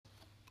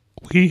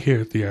We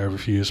here at the I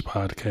Refuse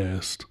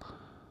podcast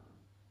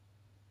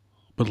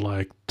would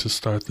like to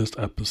start this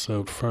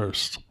episode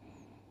first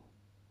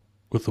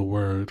with a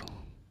word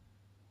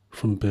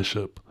from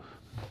Bishop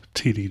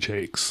T.D.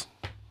 Jakes.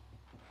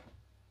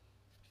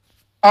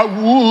 I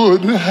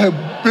would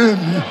have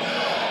been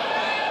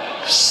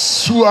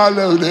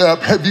swallowed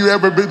up. Have you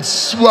ever been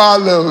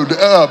swallowed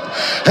up?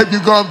 Have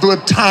you gone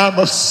through a time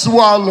of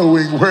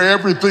swallowing where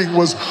everything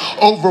was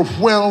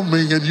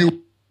overwhelming and you...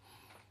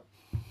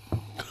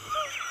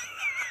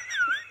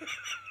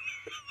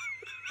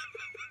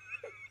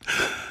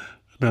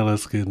 Now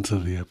let's get into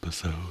the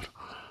episode.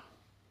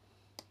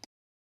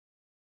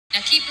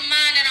 Now keep in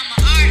mind that I'm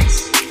an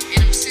artist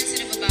and I'm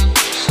sensitive about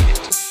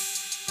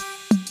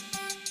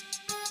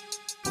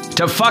bullshit.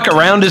 To fuck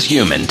around is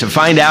human, to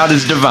find out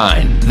is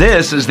divine.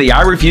 This is the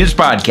I Refuse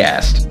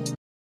podcast.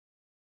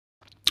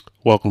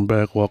 Welcome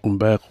back.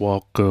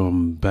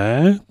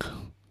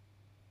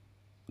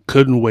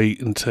 Couldn't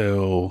wait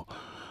until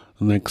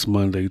next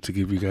Monday to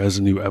give you guys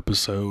a new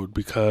episode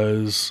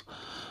because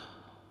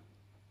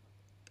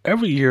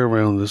every year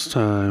around this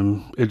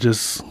time, it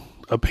just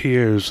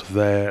appears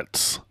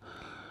that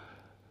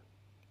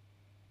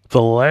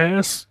the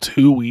last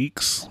 2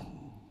 weeks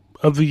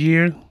of the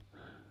year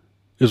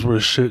is where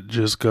shit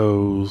just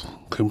goes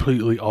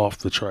completely off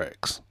the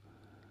tracks.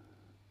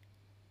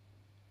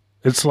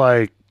 It's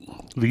like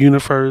the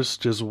universe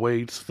just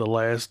waits the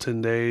last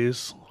 10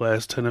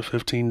 or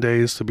 15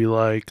 days to be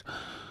like,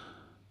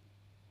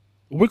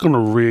 we're going to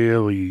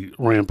really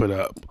ramp it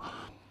up.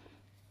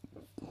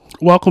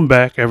 Welcome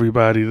back,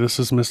 everybody. This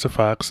is Mr.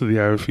 Fox of the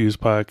I Refuse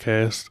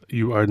podcast.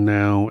 You are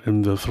now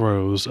in the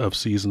throes of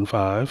season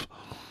 5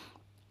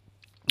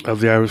 of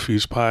the I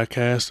Refuse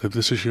podcast. If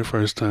this is your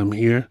first time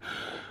here,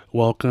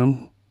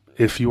 welcome.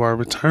 If you are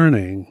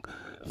returning,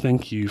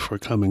 thank you for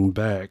coming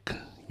back.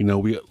 You know,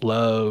 we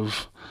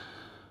love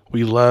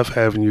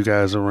having you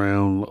guys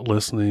around,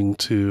 listening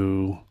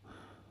to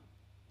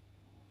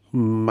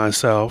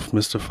myself,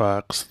 Mr.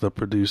 Fox, the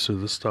producer,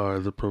 the star,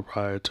 the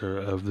proprietor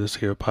of this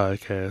here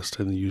podcast,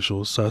 and the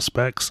usual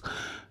suspects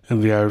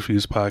in the I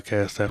Refuse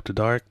podcast After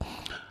Dark,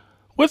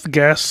 with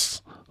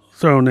guests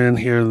thrown in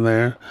here and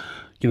there.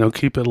 You know,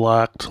 keep it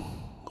locked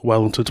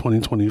well into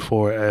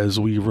 2024 as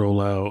we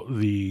roll out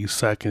the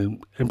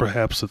second and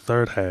perhaps the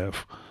third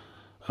half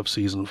of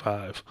season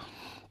 5.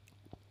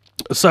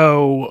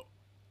 So,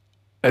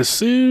 as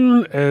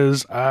soon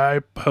as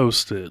I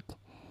posted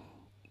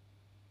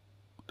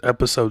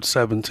episode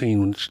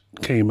 17, which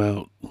came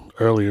out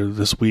earlier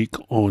this week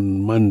on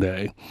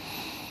Monday,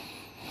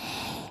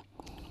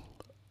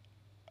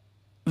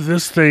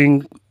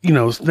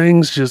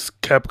 things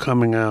just kept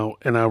coming out,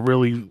 and I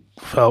really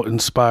felt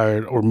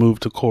inspired or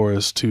moved to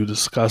chorus to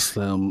discuss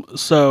them.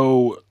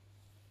 So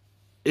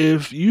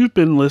if you've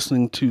been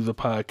listening to the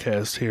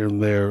podcast here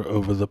and there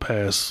over the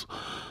past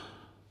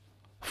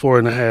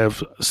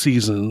 4.5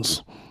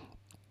 seasons,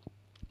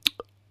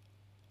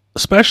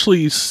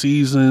 especially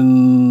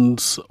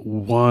seasons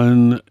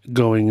 1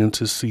 going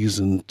into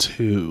season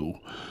 2,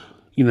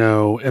 you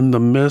know, in the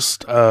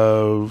midst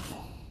of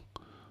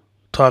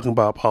talking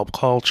about pop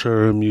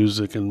culture,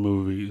 music, and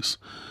movies,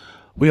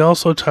 we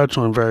also touch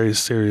on very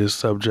serious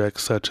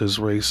subjects such as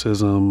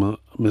racism,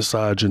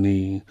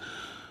 misogyny,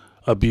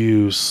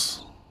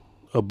 abuse,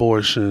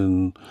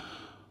 abortion,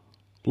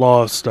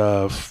 law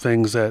stuff,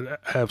 things that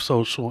have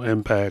social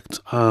impact.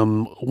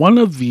 One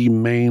of the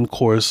main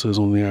courses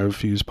on the I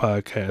Refuse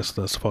podcast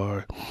thus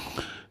far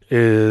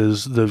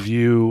is the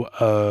view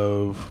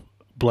of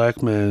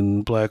black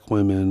men, black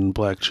women,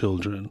 black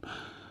children.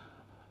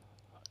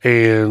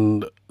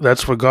 And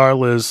that's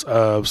regardless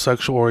of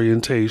sexual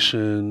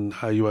orientation,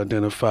 how you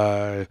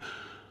identify,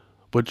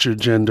 what your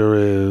gender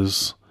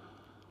is,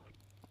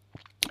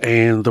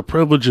 and the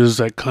privileges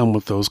that come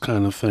with those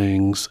kind of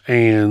things,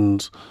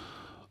 and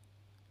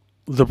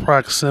the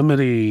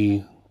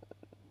proximity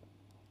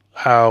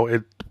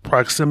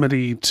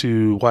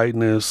to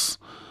whiteness,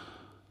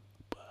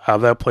 how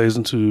that plays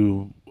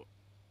into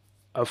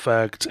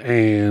effect,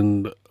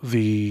 and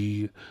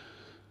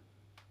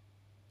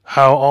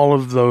how all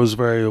of those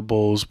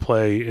variables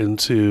play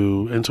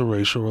into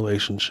interracial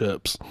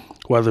relationships,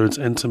 whether it's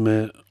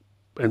intimate,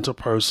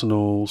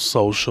 interpersonal,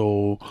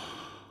 social.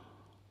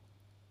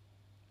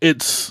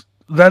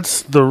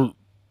 That's the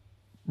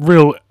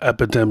real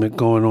epidemic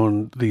going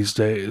on these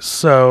days.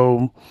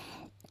 So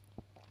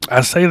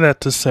I say that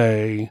to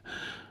say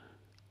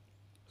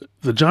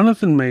the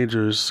Jonathan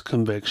Majors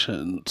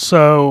conviction.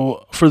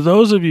 So for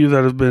those of you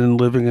that have been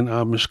living in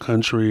Amish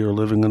country or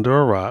living under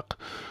a rock,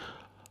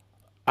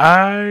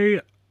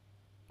 I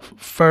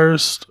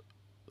first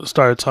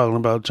started talking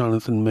about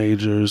Jonathan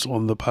Majors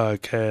on the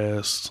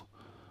podcast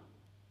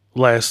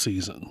last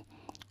season.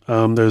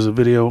 There's a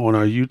video on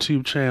our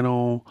YouTube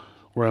channel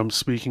where I'm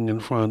speaking in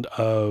front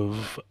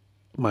of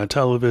my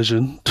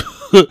television.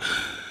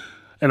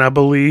 And I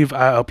believe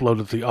I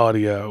uploaded the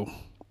audio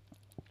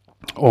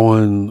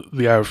on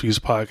the I Refuse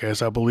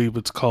podcast. I believe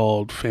it's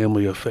called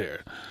Family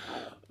Affair.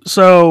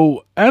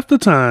 So at the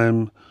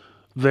time,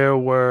 there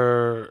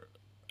were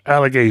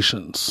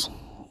allegations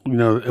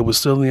It was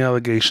still in the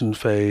allegation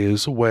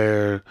phase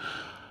where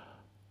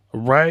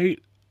right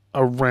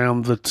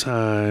around the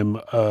time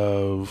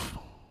of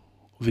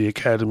the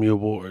Academy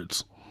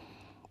Awards,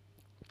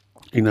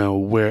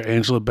 where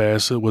Angela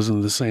Bassett was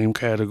in the same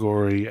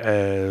category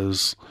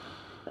as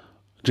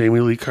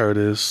Jamie Lee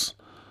Curtis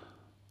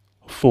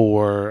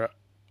for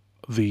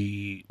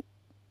the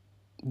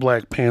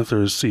Black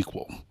Panther's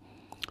sequel.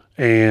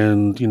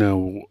 And,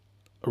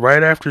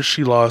 right after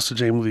she lost to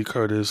Jamie Lee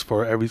Curtis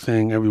for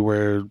Everything,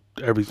 Everywhere,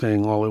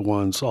 Everything, All at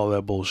Once, all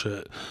that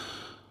bullshit.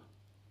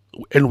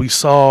 And we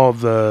saw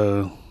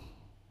the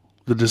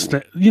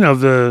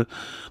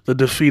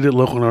defeated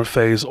look on her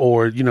face,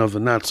 or, the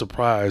not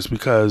surprised,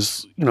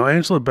 because,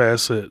 Angela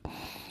Bassett,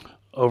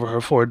 over her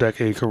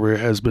 4-decade career,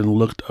 has been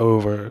looked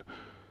over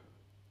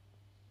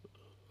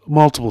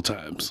multiple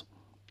times.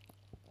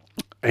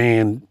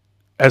 And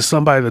as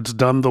somebody that's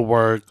done the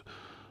work,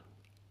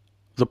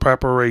 the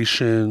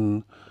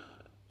preparation,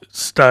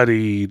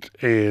 studied,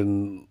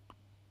 and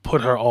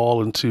put her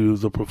all into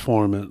the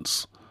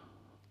performance,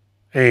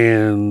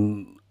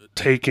 and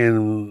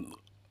taken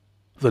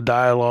the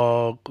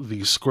dialogue,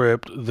 the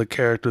script, the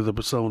character, the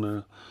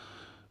persona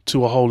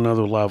to a whole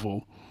nother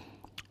level.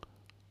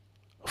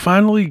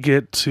 Finally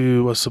get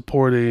to a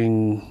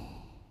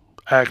supporting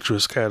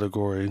actress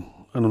category.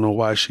 I don't know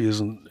why she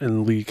isn't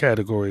in lead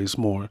categories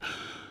more.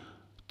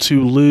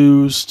 To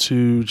lose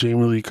to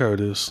Jamie Lee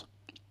Curtis.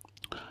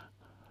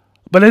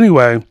 But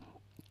anyway,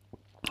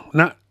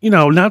 not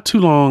too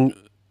long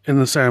in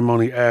the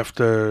ceremony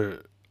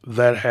after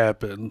that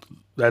happened,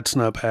 that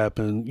snub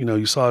happened,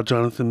 you saw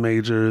Jonathan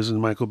Majors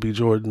and Michael B.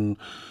 Jordan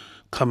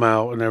come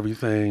out and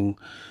everything.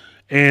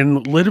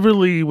 And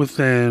literally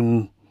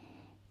within,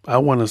 I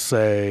want to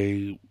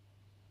say,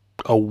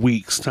 a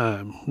week's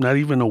time, not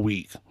even a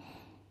week,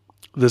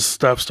 this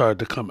stuff started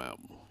to come out.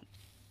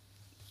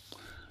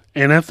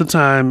 And at the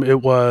time,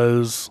 it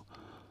was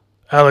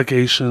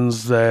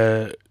allegations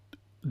that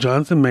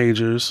Jonathan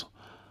Majors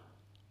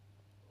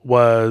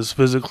was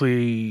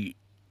physically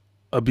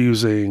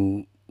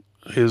abusing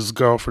his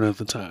girlfriend at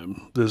the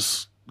time,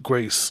 this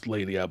Grace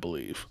lady, I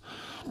believe.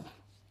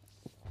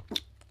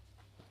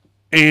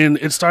 And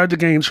it started to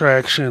gain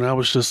traction. I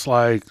was just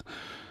like,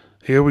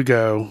 here we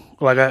go.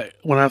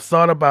 When I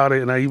thought about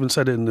it, and I even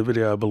said it in the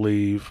video, I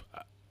believe,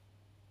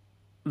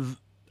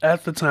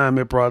 at the time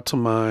it brought to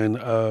mind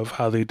of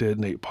how they did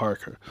Nate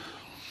Parker.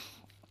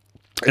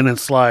 And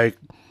it's like,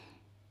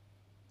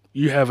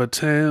 you have a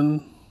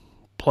 10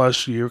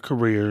 plus year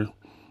career,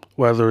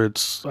 whether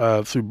it's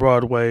through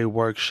Broadway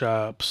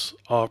workshops,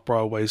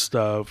 off-Broadway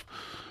stuff,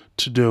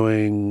 to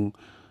doing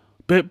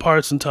bit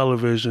parts in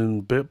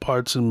television, bit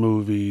parts in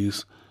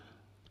movies,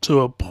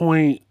 to a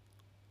point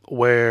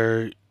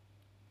where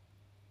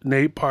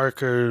Nate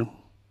Parker,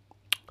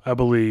 I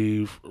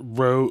believe,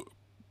 wrote,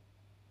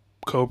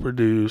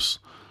 co-produced,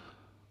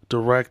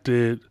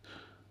 directed,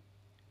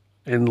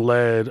 and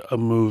led a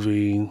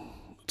movie.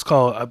 It's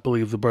called, I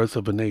believe, The Birth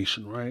of a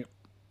Nation, right?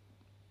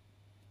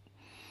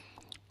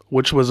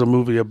 Which was a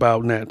movie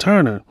about Nat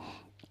Turner.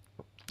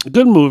 A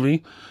good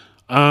movie.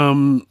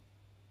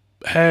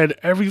 Had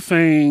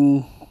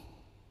everything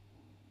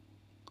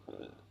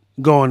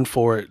going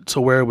for it to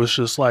where it was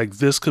just like,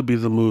 this could be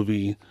the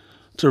movie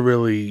to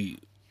really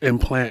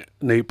implant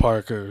Nate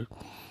Parker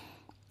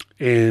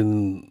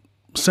in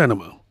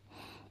cinema.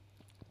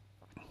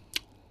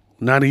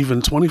 Not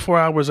even 24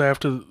 hours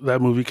after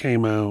that movie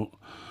came out,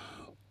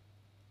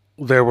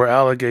 there were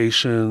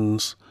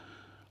allegations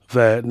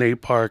that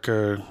Nate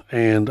Parker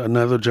and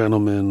another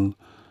gentleman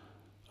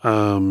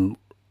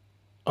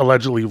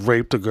allegedly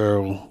raped a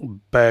girl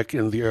back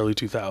in the early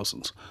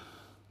 2000s.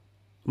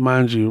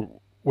 Mind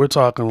you, we're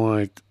talking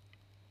like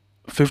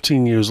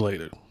 15 years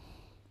later,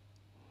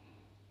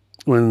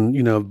 when,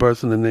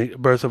 Birth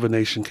of a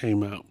Nation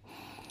came out.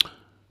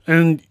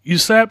 And you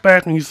sat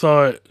back and you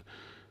thought,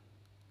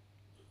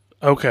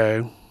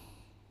 okay,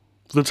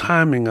 the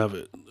timing of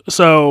it.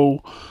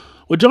 So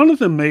with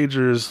Jonathan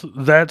Majors,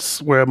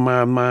 that's where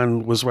my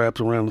mind was wrapped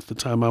around at the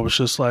time. I was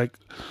just like,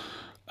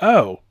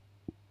 oh,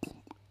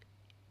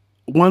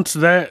 once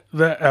that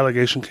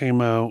allegation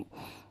came out,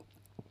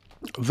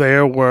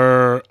 there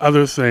were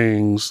other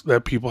things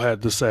that people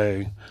had to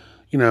say.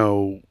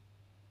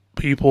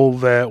 People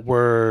that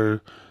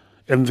were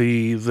in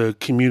the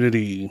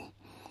community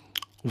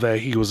that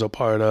he was a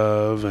part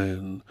of,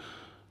 and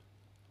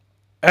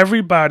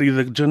everybody,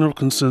 the general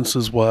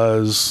consensus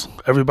was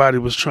everybody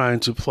was trying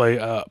to play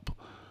up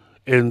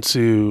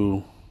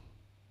into,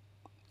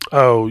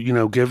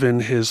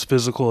 given his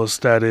physical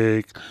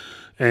aesthetic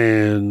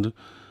and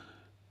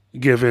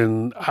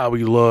given how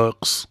he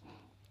looks,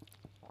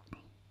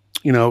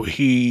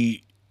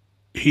 he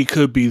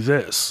could be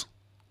this.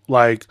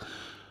 Like,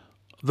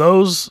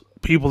 those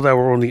people that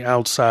were on the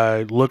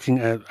outside looking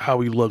at how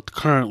he looked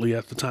currently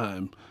at the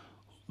time,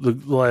 the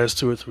last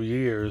 2 or 3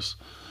 years,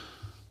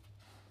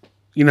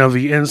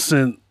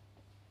 the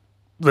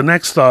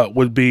next thought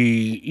would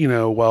be,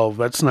 well,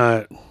 that's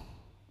not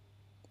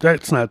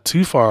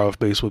too far off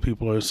base what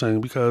people are saying,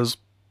 because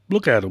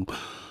look at him.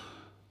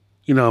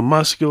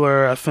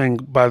 muscular. I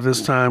think by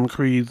this time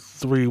Creed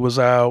 3 was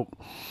out.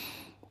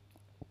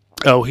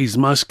 Oh, he's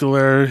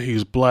muscular,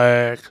 he's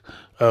black,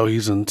 oh,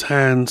 he's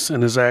intense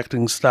in his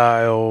acting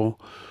style.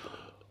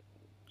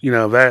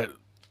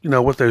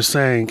 What they're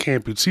saying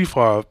can't be too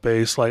far off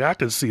base. Like, I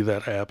could see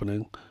that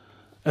happening.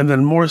 And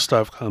then more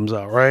stuff comes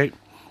out, right?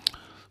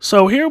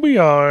 So here we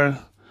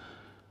are,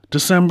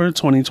 December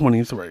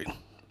 2023.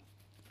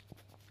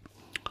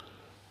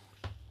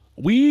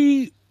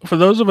 For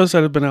those of us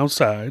that have been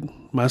outside,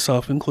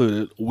 myself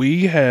included,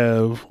 we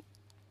have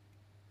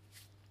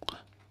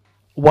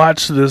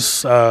watched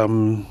this,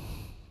 the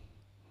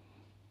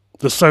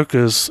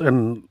circus,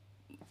 and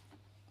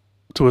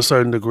to a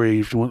certain degree,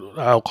 if you want,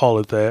 I'll call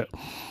it that,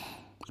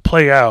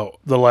 play out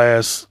the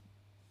last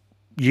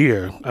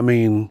year. I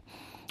mean,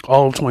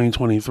 all of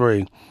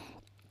 2023.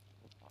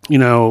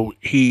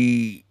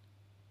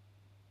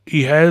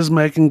 He has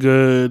making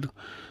good,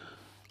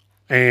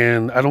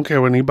 and I don't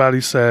care what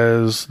anybody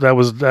says. That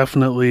was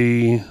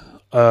definitely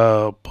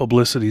a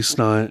publicity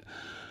stunt,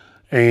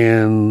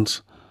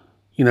 and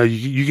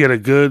you get a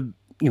good,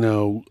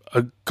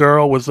 a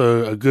girl with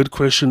a good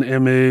Christian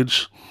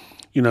image.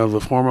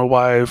 The former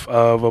wife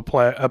of a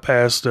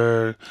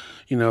pastor.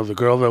 The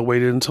girl that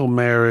waited until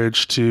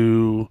marriage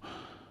to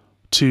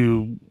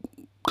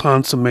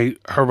consummate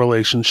her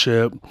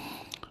relationship.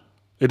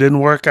 It didn't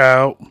work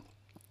out.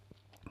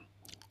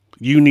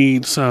 You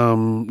need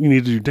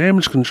to do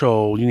damage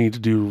control. You need to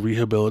do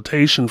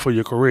rehabilitation for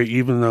your career,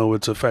 even though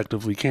it's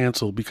effectively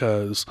canceled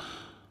because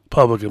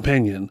public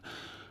opinion.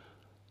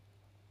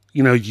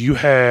 You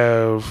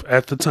have,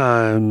 at the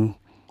time,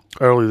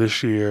 early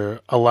this year,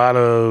 a lot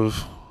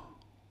of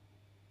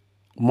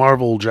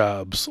Marvel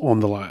jobs on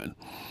the line.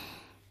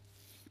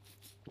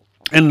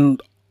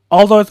 And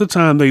although at the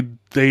time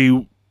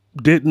they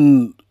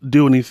didn't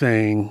do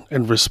anything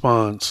in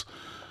response,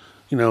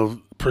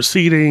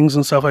 proceedings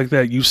and stuff like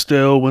that, you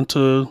still went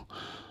to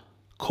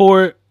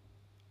court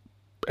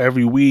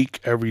every week,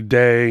 every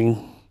day,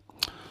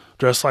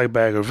 dressed like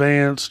Bagger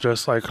Vance,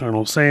 dressed like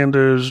Colonel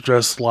Sanders,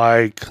 dressed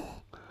like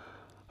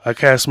a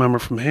cast member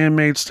from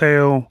Handmaid's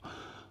Tale,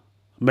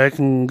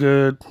 making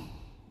good,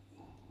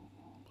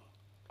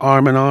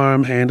 arm in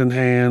arm, hand in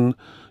hand.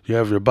 You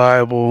have your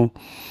Bible.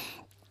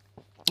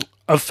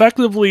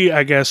 Effectively,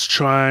 I guess,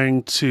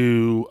 trying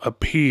to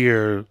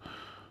appear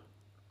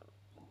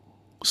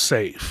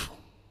safe,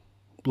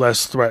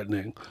 less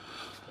threatening.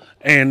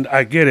 And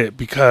I get it,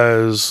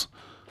 because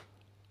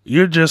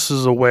you're just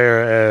as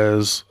aware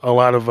as a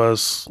lot of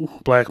us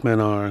black men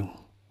are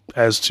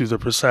as to the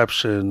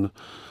perception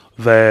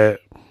that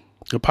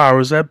the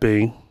powers that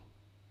be,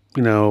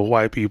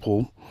 white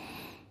people,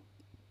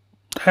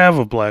 have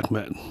of black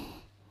men.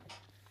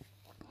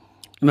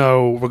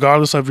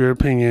 Regardless of your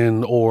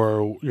opinion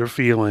or your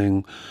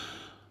feeling,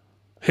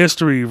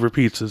 history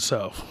repeats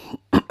itself.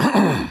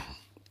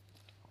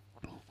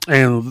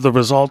 And the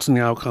results and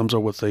the outcomes are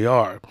what they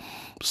are.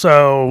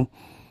 So,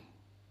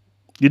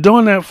 you're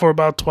doing that for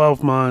about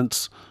 12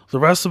 months. The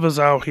rest of us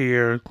out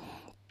here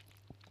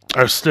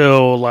are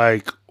still,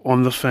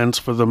 on the fence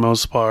for the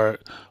most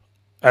part.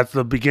 At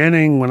the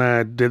beginning, when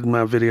I did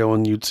my video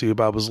on YouTube,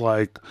 I was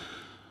like,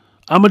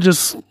 I'm going to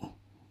just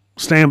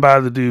stand by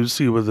the dude,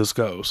 see where this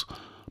goes.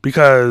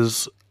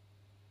 Because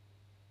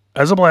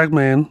as a black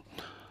man,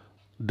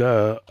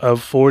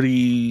 of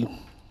 40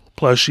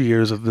 plus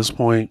years at this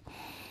point,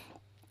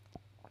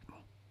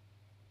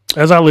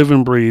 as I live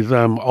and breathe,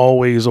 I'm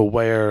always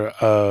aware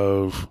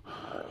of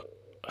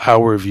how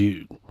we're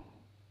viewed.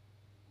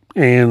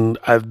 And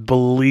I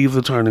believe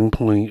the turning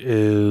point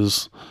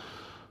is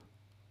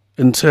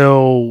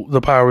until the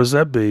powers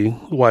that be,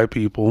 white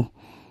people,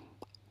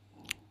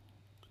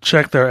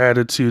 check their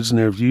attitudes and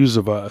their views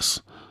of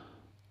us,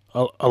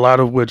 a lot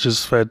of which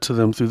is fed to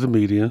them through the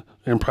media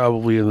and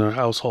probably in their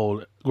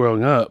household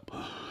growing up,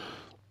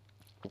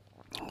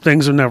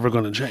 things are never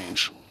going to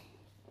change.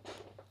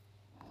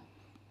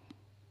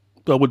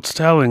 But what's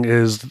telling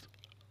is,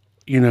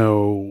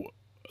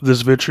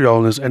 this vitriol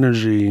and this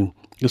energy,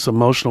 this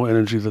emotional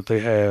energy that they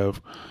have,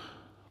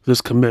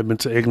 this commitment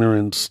to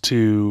ignorance,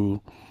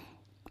 to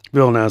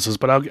villainize us.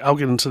 But I'll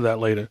get into that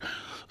later.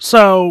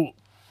 So,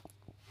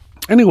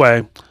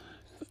 anyway,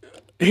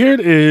 here it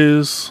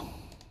is,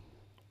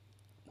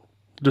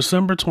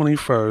 December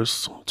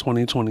 21st,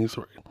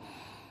 2023.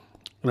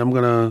 And I'm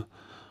going to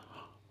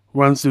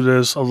run through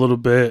this a little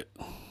bit.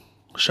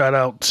 Shout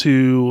out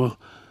to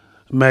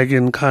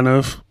Megan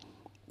Cuniff,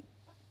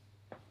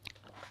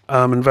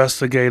 a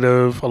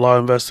law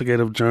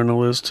investigative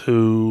journalist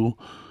who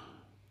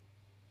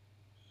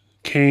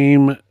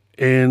came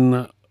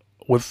in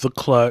with the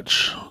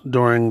clutch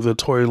during the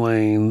Tory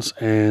Lanez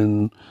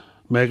and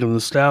Megan Thee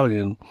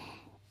Stallion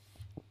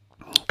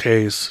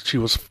case. She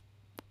was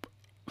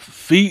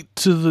feet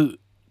to the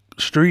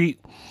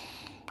street,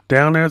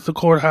 down there at the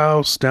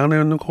courthouse, down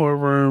there in the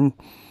courtroom,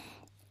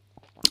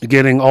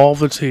 getting all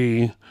the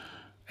tea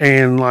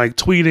and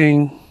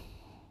tweeting.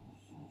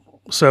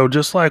 So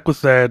just like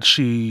with that,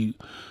 she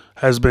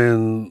has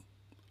been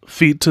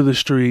feet to the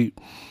street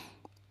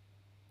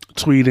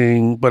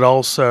tweeting, but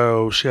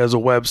also she has a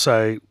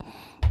website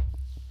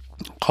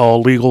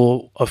called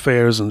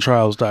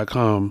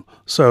legalaffairsandtrials.com.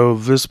 So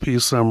this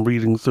piece I'm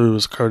reading through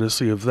is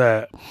courtesy of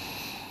that.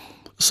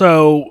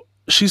 So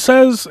she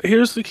says,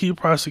 here's the key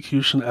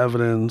prosecution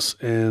evidence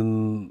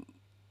in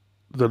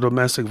the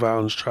domestic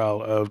violence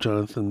trial of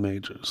Jonathan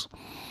Majors.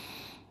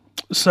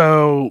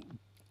 So,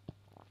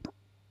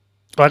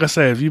 like I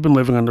said, if you've been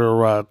living under a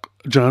rock,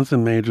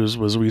 Jonathan Majors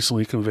was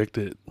recently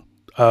convicted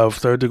of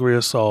third-degree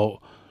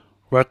assault,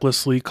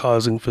 recklessly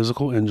causing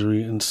physical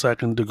injury, and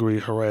second-degree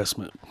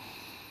harassment.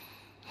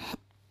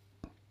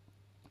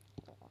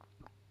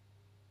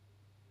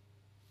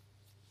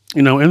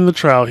 In the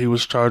trial, he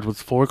was charged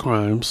with 4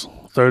 crimes: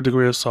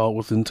 third-degree assault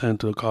with intent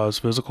to cause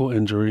physical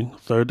injury,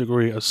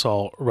 third-degree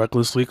assault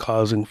recklessly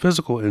causing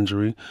physical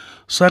injury,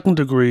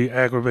 second-degree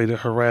aggravated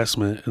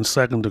harassment, and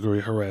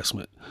second-degree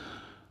harassment.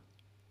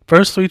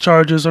 First 3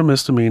 charges are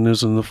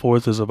misdemeanors, and the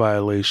 4th is a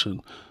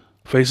violation.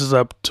 Faces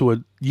up to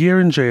a year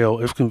in jail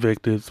if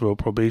convicted through a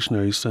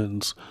probationary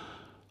sentence,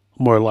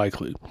 more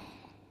likely.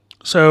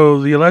 So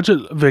the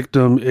alleged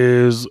victim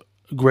is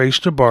Grace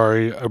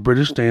Jabari, a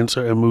British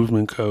dancer and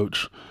movement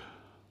coach,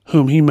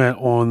 whom he met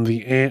on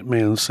the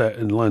Ant-Man set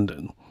in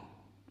London.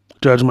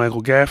 Judge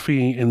Michael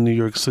Gaffey in New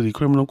York City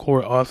Criminal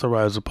Court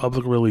authorized the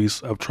public release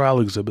of trial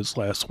exhibits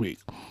last week.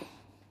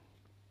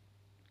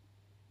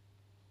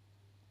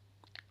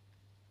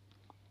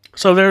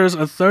 So there is a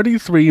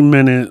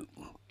 33-minute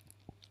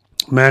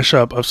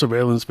mashup of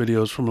surveillance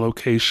videos from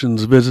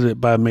locations visited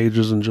by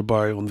Majors and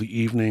Jabari on the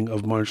evening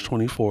of March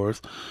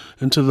 24th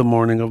into the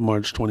morning of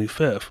March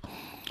 25th,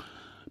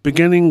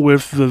 beginning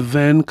with the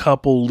then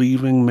couple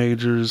leaving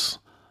Majors'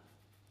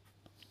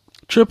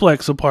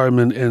 triplex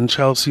apartment in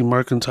Chelsea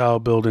Mercantile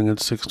Building at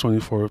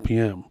 6:24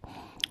 p.m.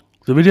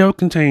 The video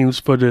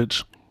contains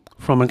footage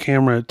from a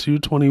camera at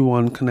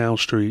 221 Canal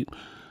Street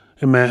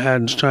in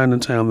Manhattan's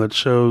Chinatown that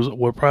shows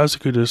what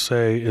prosecutors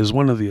say is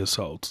one of the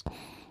assaults.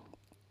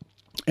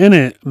 In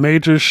it,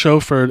 Majors'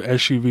 chauffeured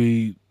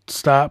SUV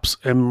stops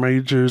and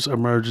Majors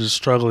emerges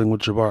struggling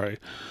with Jabari.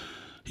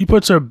 He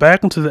puts her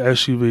back into the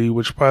SUV,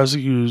 which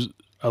prosecutors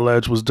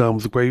allege was done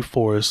with great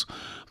force,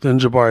 then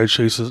Jabari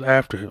chases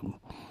after him.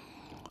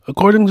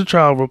 According to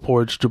trial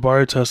reports,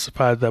 Jabari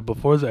testified that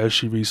before the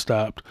SUV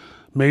stopped,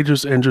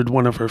 Majors injured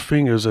one of her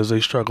fingers as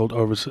they struggled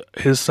over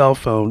his cell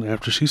phone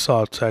after she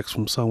saw a text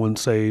from someone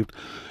saved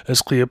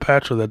as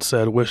Cleopatra that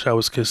said, "Wish I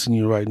was kissing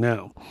you right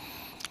now."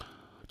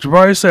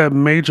 Jabari said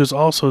Majors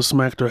also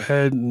smacked her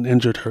head and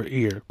injured her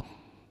ear.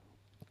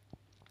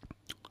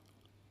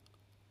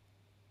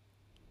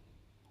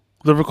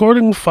 The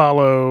recording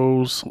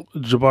follows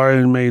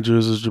Jabari and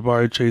Majors as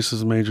Jabari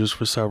chases Majors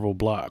for several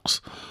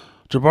blocks.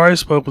 Jabari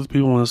spoke with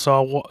people on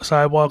the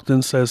sidewalk,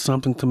 then says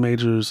something to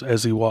Majors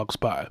as he walks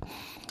by.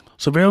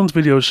 Surveillance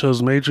video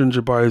shows Major and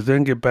Jabari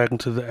then get back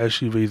into the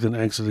SUV, then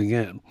exit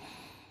again.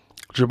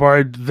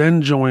 Jabari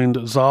then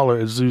joined Zoller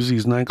at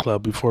Zuzi's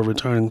nightclub before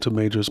returning to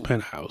Major's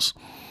penthouse.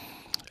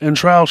 In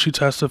trial, she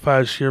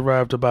testified she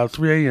arrived about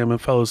 3 a.m.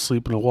 and fell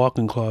asleep in a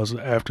walk-in closet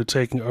after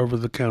taking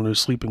over-the-counter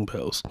sleeping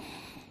pills.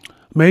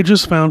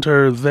 Majors found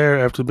her there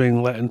after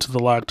being let into the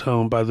locked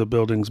home by the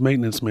building's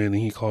maintenance man, and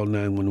he called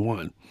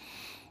 911.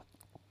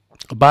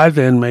 By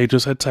then,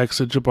 Majors had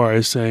texted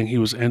Jabari saying he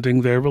was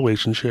ending their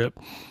relationship.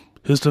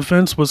 His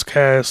defense has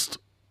cast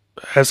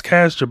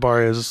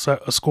Jabari as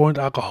a scorned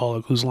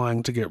alcoholic who's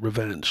lying to get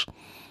revenge.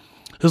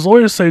 His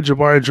lawyers say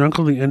Jabari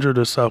drunkenly injured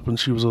herself when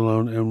she was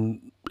alone, and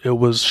it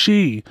was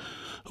she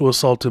who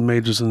assaulted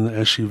Majors in the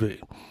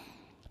SUV.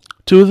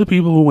 2 of the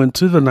people who went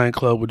to the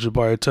nightclub with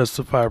Jabari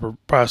testified for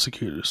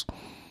prosecutors: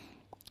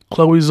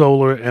 Chloe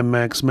Zoller and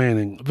Max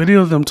Manning. A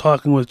video of them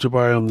talking with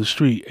Jabari on the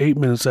street 8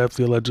 minutes after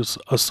the alleged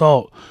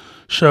assault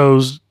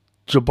shows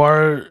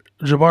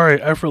Jabari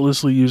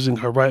effortlessly using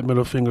her right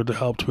middle finger to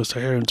help twist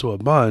her hair into a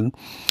bun,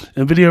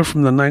 and video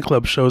from the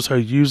nightclub shows her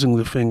using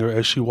the finger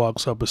as she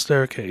walks up a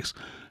staircase,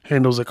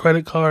 handles a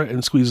credit card,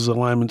 and squeezes a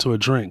lime into a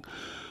drink.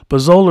 But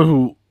Zoller,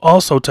 who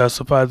also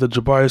testified that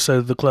Jabari said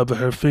at the club that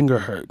her finger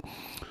hurt,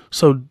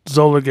 so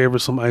Zoller gave her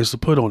some ice to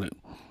put on it.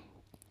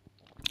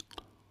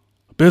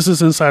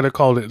 Business Insider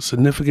called it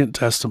significant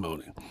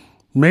testimony.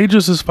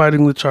 Majors is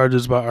fighting the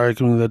charges by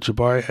arguing that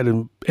Jabari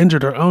had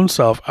injured her own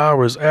self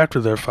hours after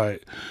their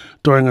fight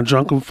during a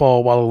drunken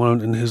fall while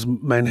alone in his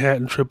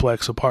Manhattan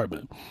triplex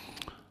apartment.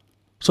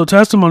 So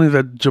testimony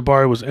that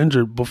Jabari was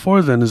injured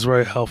before then is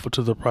very helpful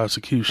to the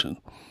prosecution.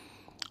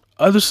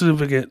 Other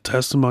significant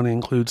testimony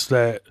includes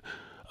that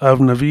of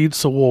Naveed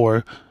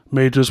Sawar,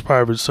 Major's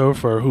private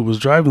chauffeur, who was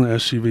driving the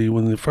SUV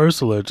when the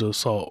first alleged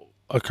assault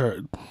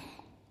occurred.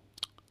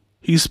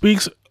 He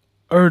speaks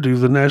Urdu,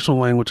 the national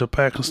language of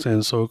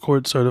Pakistan, so a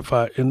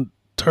court-certified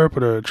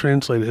interpreter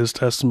translated his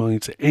testimony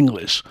to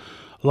English,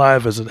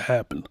 live as it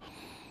happened.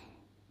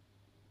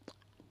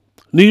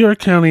 New York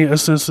County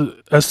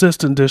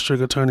Assistant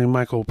District Attorney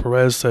Michael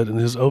Perez said in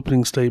his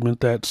opening statement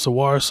that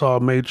Sawar saw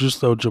Majors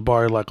throw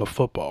Jabari like a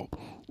football.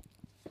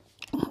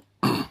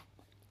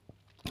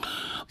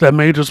 That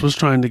Majors was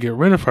trying to get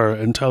rid of her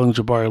and telling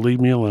Jabari,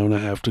 "Leave me alone, I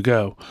have to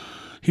go."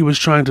 He was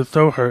trying to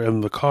throw her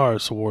in the car,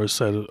 Suarez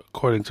said,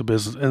 according to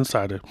Business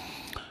Insider.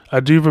 I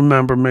do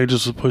remember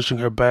Majors was pushing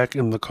her back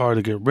in the car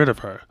to get rid of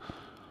her.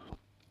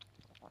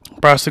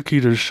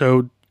 Prosecutors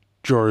showed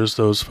jurors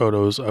those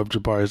photos of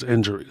Jabari's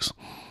injuries.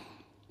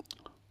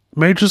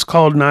 Majors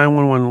called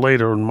 911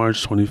 later on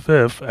March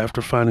 25th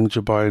after finding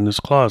Jabari in his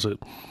closet.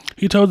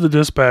 He told the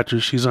dispatcher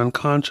she's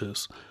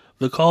unconscious.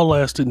 The call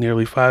lasted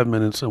nearly 5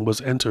 minutes and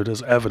was entered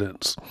as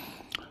evidence.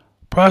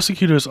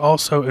 Prosecutors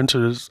also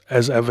entered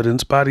as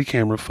evidence body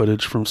camera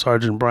footage from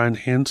Sergeant Brian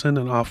Hansen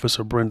and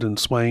Officer Brendan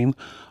Swain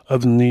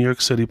of the New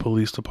York City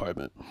Police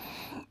Department.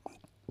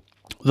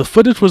 The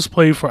footage was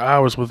played for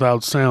hours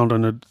without sound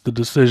under the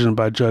decision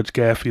by Judge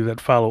Gaffey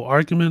that followed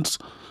arguments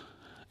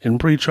in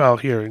pretrial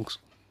hearings.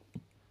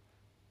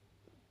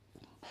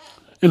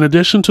 In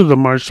addition to the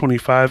March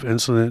 25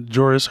 incident,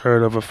 jurors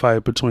heard of a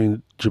fight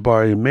between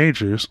Jabari and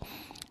Majors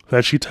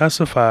that she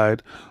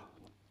testified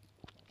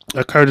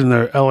occurred in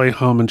their LA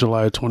home in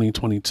July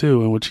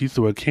 2022, in which he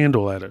threw a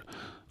candle at her.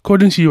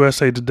 According to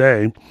USA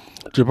Today,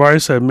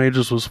 Jabari said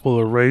Majors was full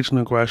of rage and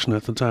aggression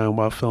at the time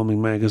while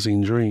filming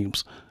magazine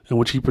Dreams, in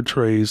which he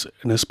portrays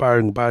an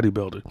aspiring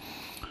bodybuilder.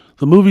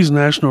 The movie's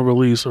national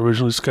release,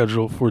 originally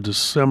scheduled for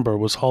December,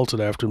 was halted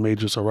after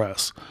Majors'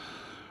 arrest.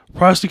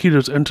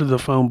 Prosecutors entered the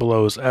phone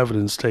below as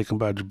evidence taken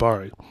by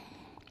Jabari.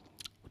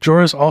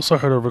 Jurors also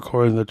heard a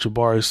recording that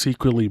Jabari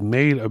secretly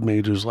made of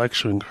Majors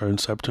lecturing her in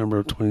September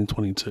of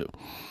 2022.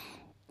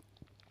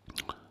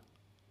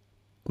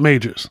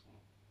 Majors,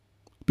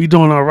 be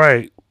doing all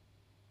right.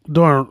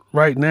 Doing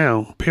right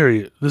now,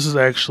 period. This is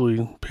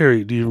actually,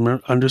 period. Do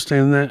you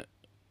understand that?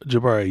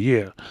 Jabari,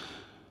 yeah.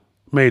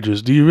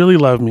 Majors, do you really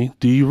love me?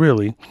 Do you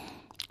really?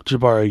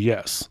 Jabari,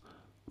 yes.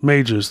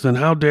 Majors, then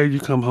how dare you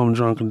come home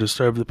drunk and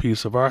disturb the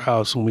peace of our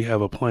house when we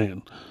have a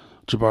plan?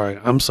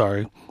 Jabari, I'm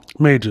sorry.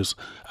 Majors,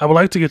 I would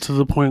like to get to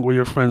the point where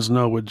your friends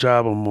know what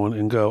job I'm on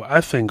and go,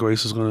 I think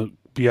Grace is going to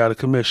be out of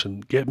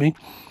commission. Get me?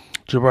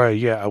 Jabari,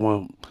 yeah, I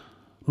won't.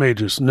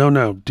 Majors,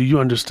 no, do you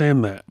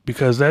understand that?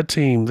 Because that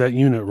team, that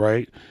unit,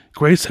 right?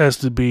 Grace has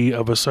to be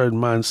of a certain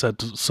mindset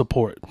to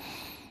support.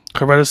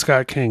 Coretta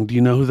Scott King, do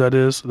you know who that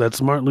is?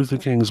 That's Martin Luther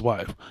King's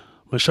wife.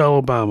 Michelle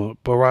Obama,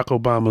 Barack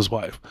Obama's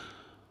wife.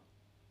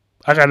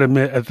 I gotta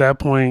admit, at that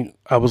point,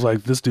 I was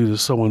like, this dude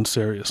is so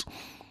unserious.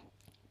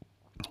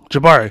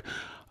 Jabari,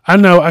 I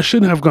know I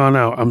shouldn't have gone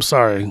out. I'm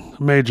sorry.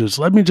 Majors,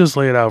 let me just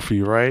lay it out for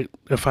you, right?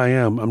 If I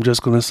am, I'm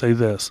just gonna say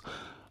this.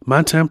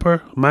 My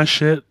temper, my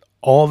shit,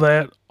 all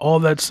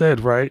that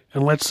said, right?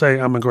 And let's say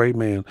I'm a great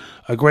man.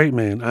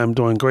 I'm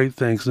doing great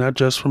things, not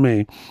just for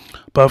me,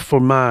 but for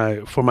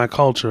my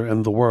culture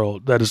and the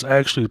world. That is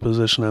actually the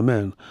position I'm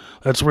in.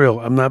 That's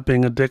real. I'm not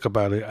being a dick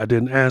about it. I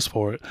didn't ask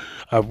for it.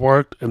 I've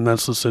worked, and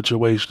that's the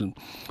situation.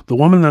 The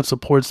woman that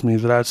supports me,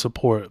 that I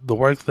support, the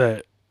work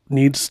that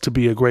needs to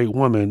be a great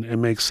woman and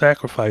make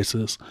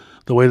sacrifices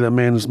the way that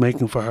man is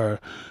making for her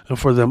and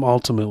for them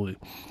ultimately.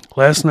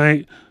 Last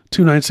night,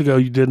 2 nights ago,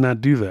 you did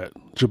not do that.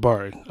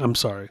 Jabari, I'm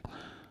sorry.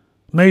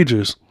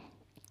 Majors,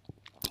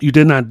 you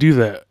did not do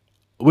that,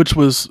 which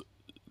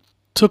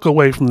took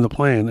away from the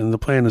plan, and the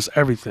plan is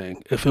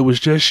everything. If it was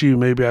just you,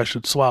 maybe I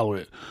should swallow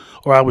it.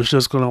 Or I was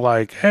just going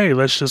to hey,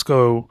 let's just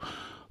go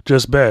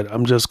bed.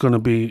 I'm just going to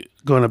be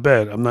going to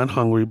bed. I'm not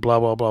hungry, blah,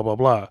 blah, blah, blah,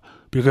 blah.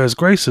 Because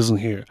Grace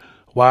isn't here.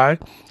 Why?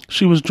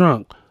 She was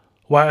drunk.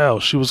 Why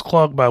else? She was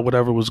clogged by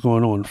whatever was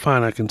going on.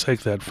 Fine, I can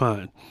take that,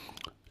 fine.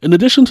 In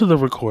addition to the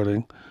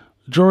recording,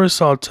 jurors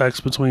saw texts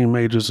between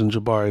Majors and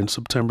Jabari in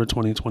September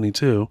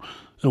 2022,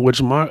 in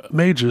which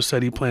Majors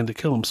said he planned to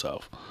kill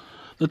himself.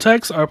 The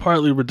texts are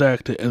partly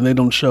redacted, and they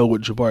don't show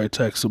what Jabari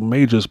texted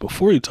Majors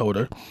before he told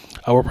her,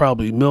 I will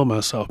probably mill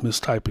myself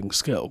mistyping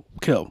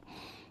kill.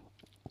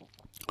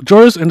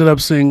 Jurors ended up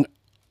seeing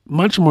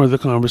much more of the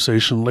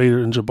conversation later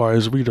in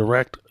Jabari's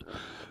redirect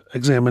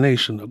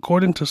examination.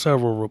 According to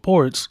several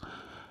reports,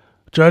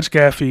 Judge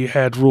Gaffey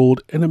had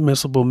ruled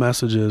inadmissible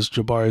messages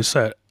Jabari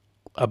sent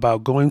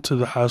about going to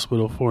the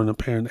hospital for an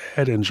apparent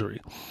head injury.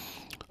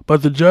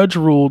 But the judge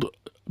ruled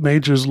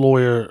Major's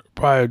lawyer,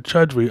 Prior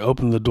Chudry,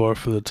 opened the door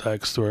for the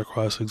text through a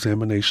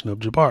cross-examination of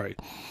Jabari.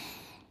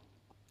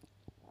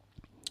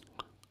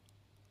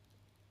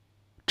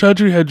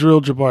 Chudry had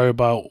drilled Jabari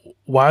about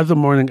why the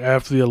morning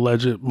after the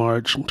alleged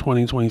March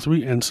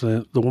 2023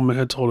 incident, the woman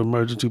had told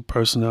emergency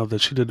personnel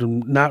that she did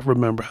not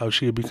remember how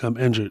she had become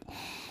injured.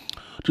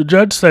 The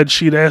judge said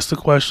she'd asked the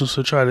questions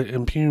to try to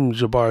impugn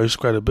Jabari's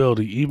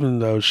credibility, even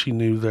though she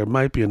knew there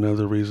might be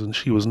another reason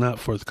she was not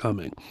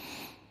forthcoming.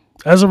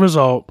 As a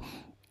result,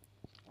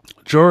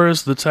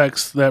 jurors, the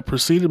text that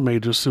preceded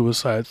Major's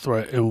suicide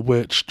threat, in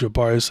which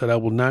Jabari said, I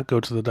will not go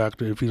to the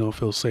doctor if you don't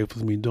feel safe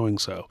with me doing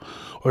so,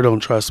 or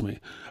don't trust me.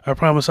 I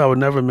promise I would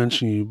never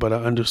mention you, but I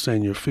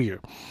understand your fear.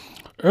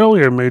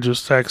 Earlier,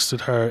 Majors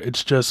texted her,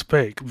 it's just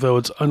fake, though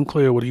it's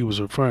unclear what he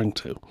was referring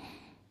to.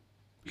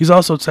 He's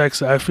also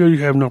texted, I fear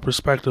you have no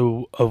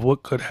perspective of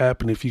what could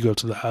happen if you go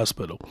to the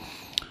hospital.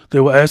 They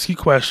will ask you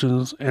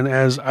questions, and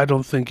as I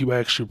don't think you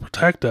actually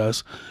protect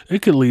us,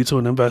 it could lead to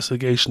an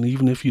investigation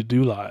even if you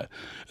do lie,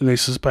 and they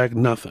suspect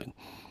nothing.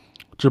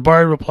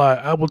 Jabari replied,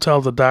 I will tell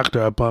the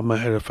doctor I bumped my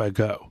head if I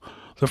go.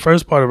 The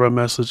first part of her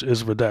message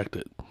is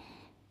redacted.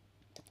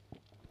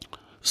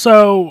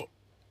 So,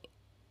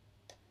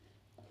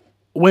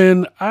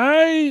 when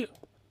I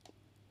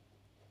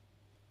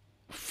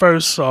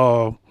first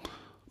saw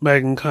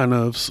Megan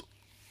Cunnif's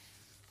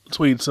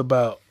tweets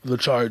about the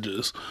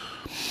charges,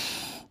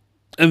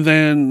 and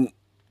then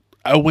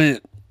I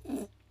went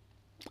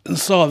and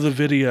saw the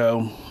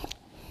video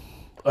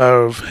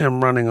of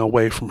him running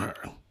away from her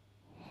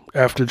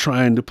after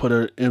trying to put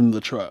her in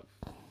the truck.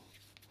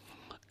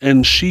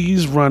 And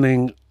she's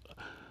running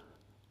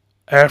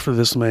after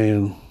this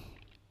man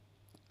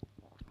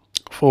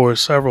for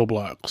several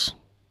blocks.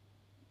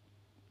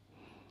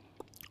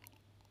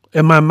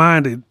 In my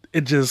mind,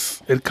 it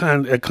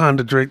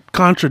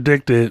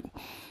contradicted,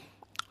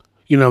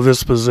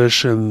 this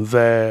position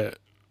that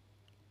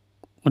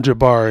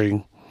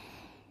Jabari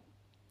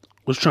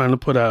was trying to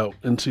put out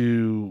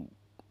into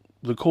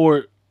the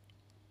court.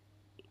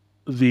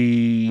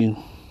 The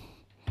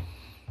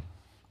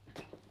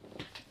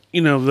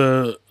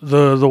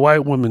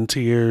white woman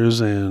tears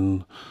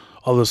and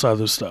all this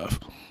other stuff.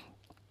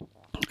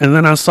 And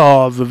then I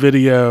saw the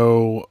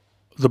video,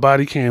 the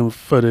body cam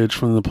footage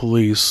from the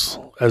police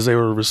as they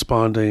were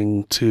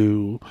responding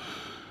to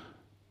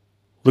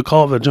the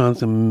call that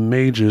Jonathan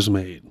Majors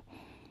made.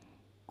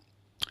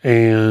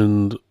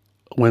 And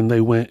when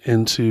they went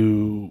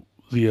into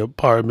the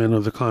apartment or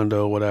the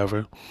condo or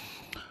whatever,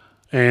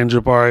 and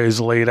Jabari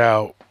is laid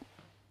out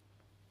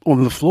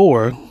on the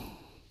floor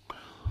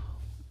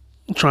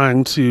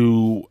trying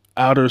to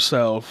out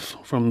herself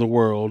from the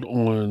world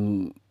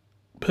on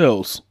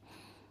pills.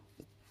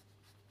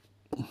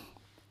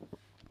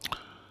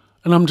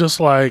 And I'm just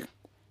like,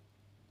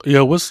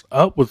 yo, what's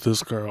up with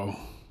this girl?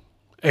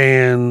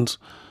 And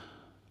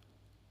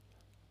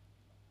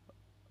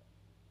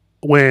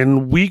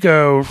when we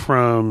go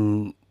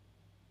from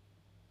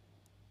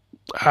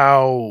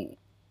how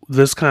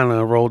this kind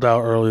of rolled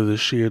out earlier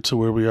this year to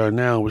where we are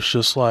now, it's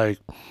just like,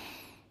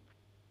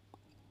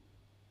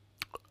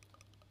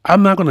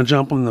 I'm not going to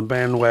jump on the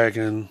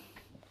bandwagon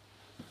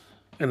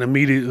and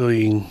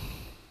immediately,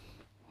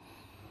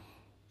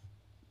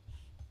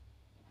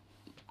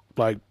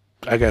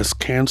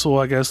 cancel,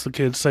 the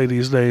kids say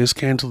these days,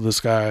 cancel this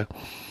guy.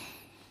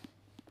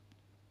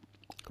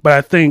 But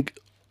I think,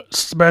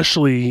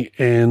 especially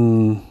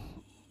in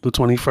the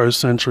 21st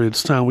century,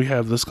 it's time we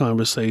have this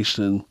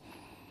conversation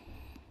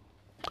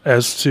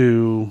as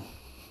to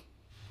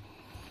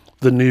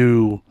the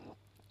new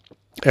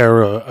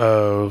era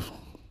of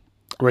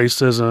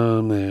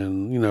racism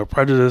and,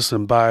 prejudice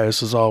and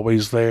bias is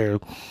always there.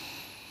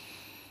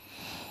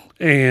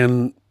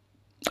 And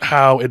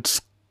how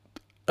it's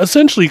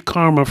essentially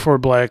karma for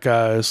black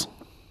guys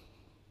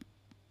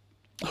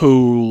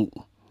who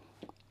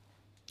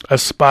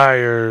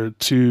aspire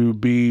to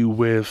be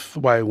with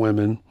white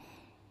women.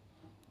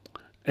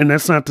 And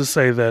that's not to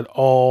say that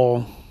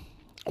all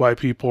white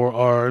people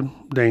are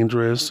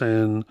dangerous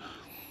and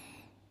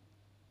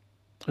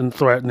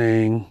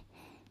threatening.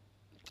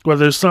 But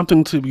there's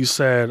something to be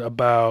said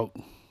about,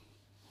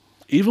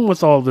 even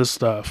with all this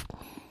stuff,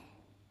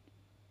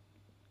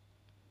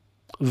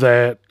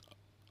 that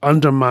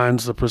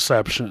undermines the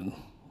perception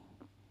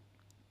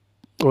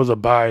or the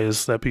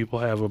bias that people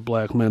have of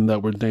black men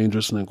that were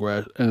dangerous and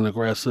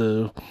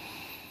aggressive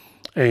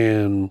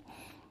and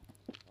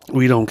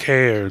we don't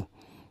care.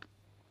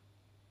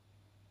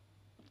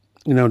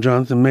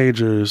 Jonathan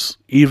Majors,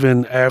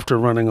 even after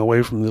running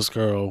away from this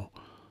girl,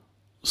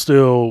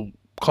 still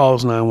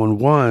calls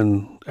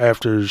 911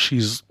 after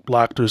she's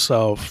locked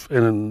herself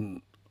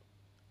in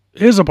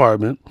his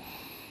apartment.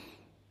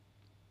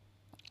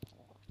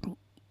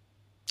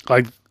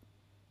 Like,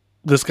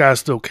 this guy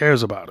still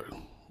cares about her.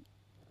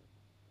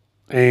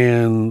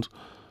 And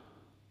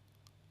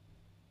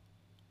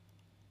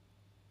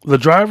the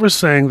driver's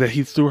saying that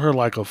he threw her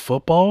like a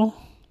football.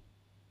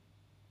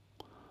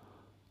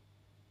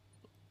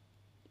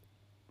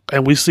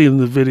 And we see in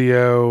the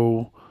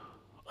video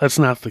that's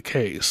not the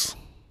case.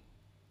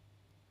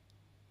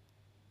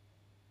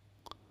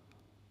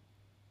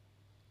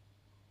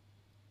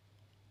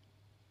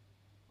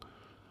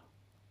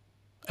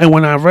 And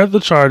when I read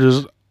the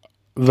charges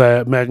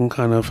that Megan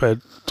Cunnif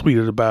had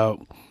tweeted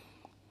about,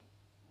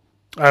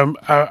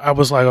 I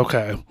was like,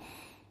 okay,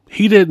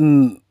 he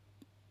didn't.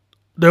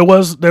 There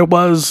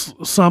was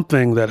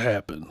something that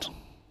happened.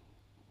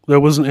 There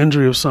was an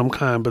injury of some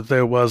kind, but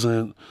there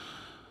wasn't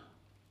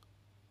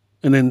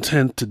an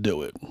intent to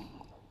do it.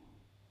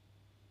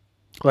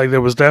 Like,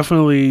 there was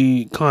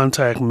definitely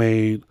contact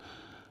made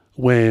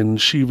when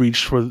she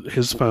reached for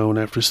his phone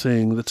after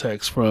seeing the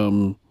text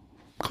from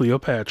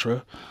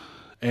Cleopatra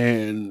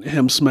and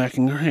him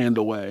smacking her hand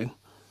away.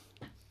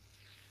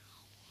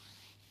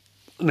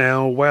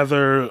 Now,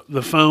 whether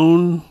the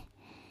phone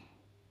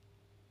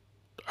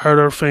hurt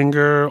her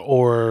finger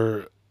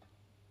or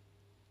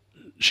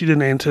she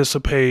didn't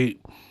anticipate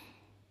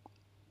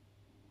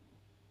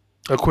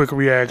a quick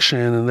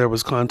reaction and there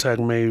was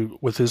contact made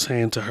with his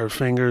hand to her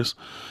fingers,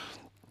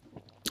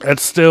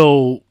 that's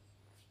still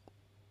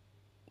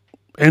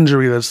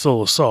injury that's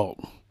still assault.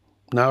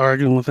 Not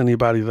arguing with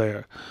anybody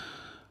there.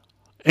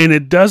 And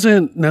it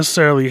doesn't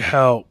necessarily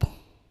help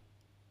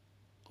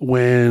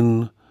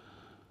when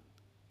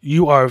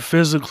you are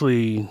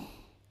physically,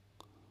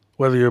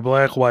 whether you're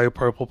black, white,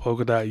 purple,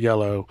 polka dot,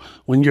 yellow,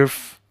 when you're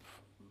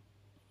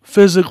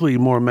physically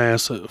more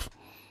massive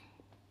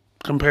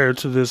compared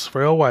to this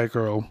frail white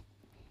girl,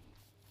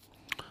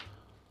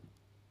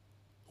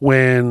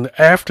 when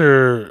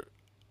after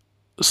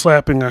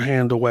slapping her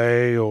hand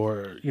away,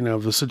 or,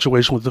 the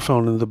situation with the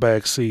phone in the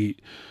back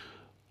seat,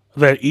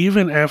 that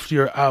even after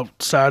you're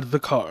outside the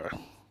car,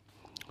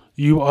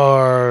 you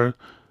are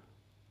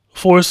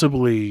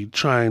forcibly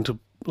trying to,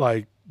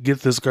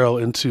 get this girl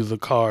into the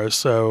car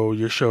so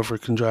your chauffeur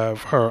can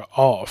drive her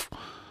off.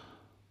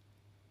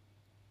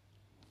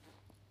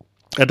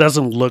 It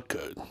doesn't look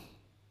good.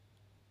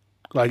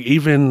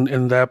 Even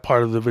in that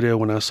part of the video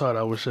when I saw it,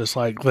 I was just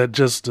like, that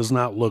just does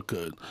not look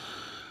good.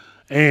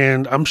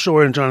 And I'm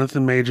sure in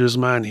Jonathan Major's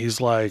mind, he's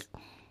like,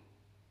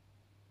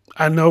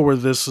 I know where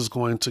this is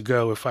going to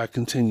go if I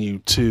continue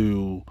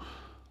to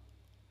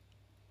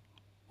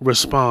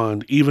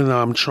respond, even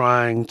though I'm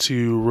trying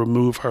to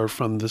remove her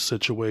from this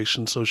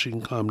situation so she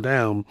can calm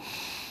down.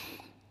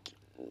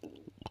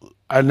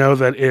 I know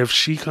that if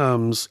she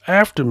comes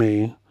after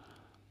me,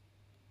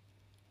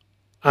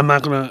 I'm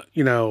not going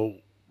to,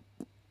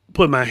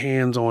 put my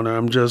hands on her.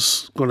 I'm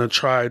just going to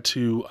try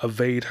to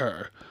evade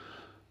her,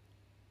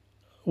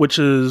 which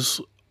is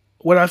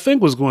what I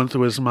think was going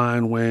through his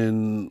mind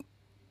when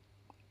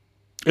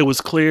it was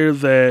clear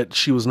that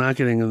she was not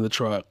getting in the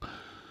truck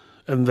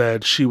and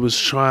that she was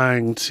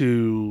trying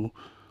to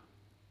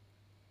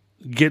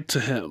get to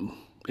him.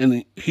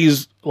 And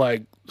he's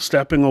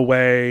stepping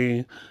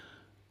away,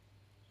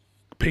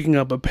 picking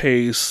up a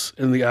pace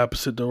in the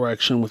opposite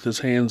direction with his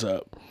hands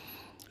up.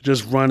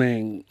 Just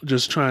running,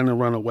 just trying to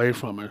run away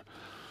from her.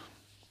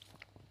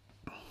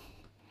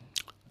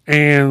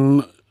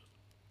 And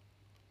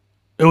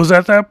it was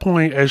at that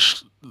point,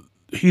 as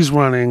he's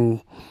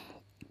running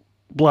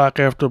block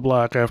after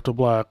block after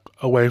block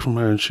away from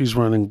her, and she's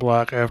running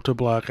block after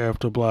block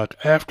after block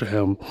after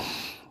him,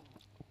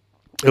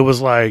 it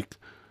was like,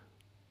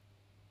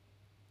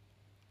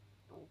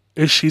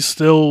 is she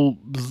still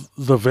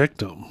the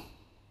victim?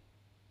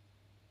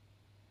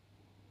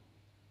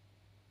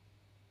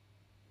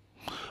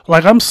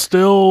 I'm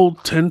still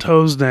 10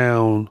 toes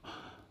down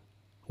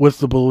with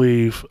the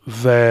belief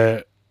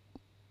that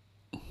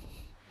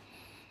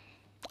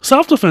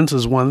self-defense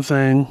is one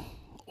thing,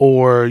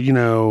 or,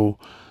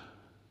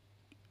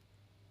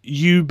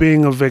 you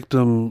being a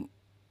victim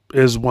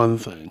is one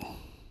thing.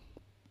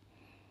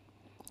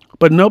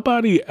 But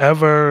nobody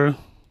ever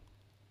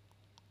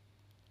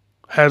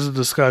has a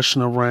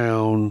discussion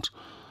around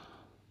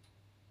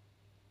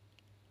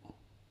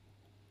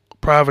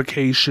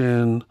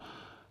provocation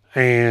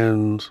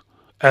and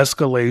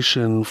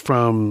escalation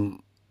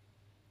from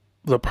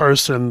the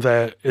person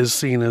that is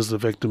seen as the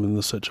victim in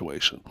the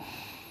situation.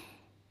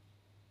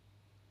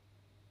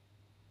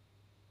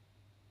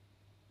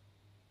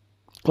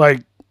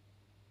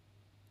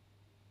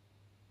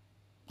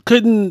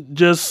 Couldn't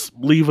just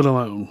leave it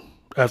alone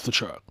at the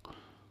truck.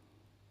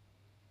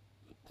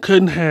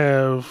 Couldn't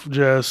have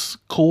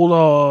just cooled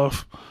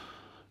off,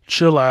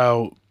 chill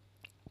out.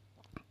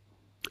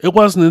 It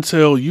wasn't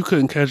until you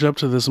couldn't catch up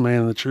to this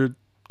man that you're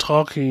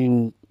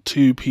talking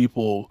to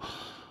people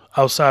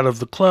outside of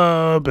the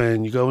club,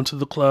 and you go into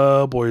the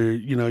club, or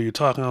you're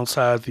talking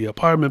outside the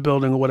apartment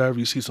building or whatever.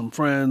 You see some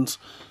friends,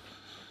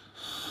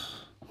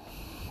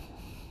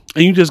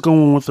 and you just go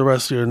on with the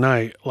rest of your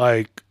night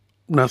like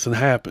nothing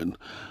happened.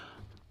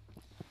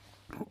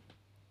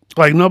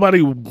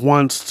 Nobody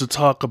wants to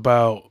talk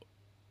about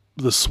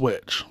the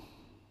switch.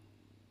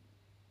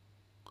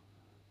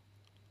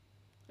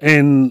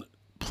 And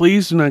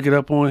please do not get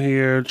up on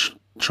here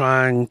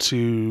trying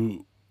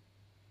to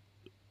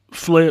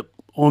flip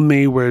on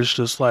me where it's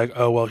just like,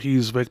 oh, well,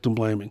 he's victim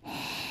blaming.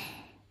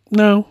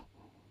 No.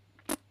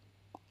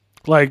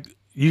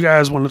 You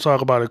guys want to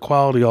talk about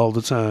equality all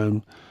the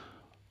time.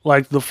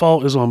 The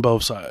fault is on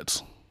both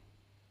sides.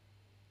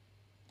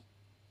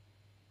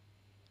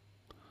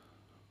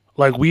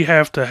 We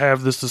have to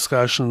have this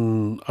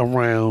discussion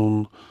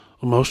around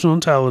emotional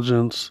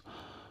intelligence,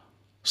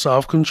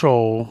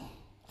 self-control,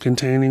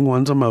 containing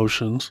one's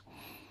emotions,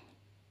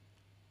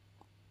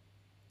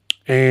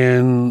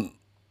 and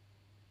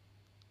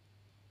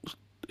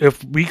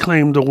if we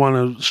claim to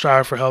want to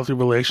strive for healthy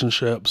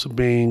relationships,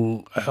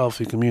 being a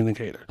healthy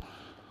communicator.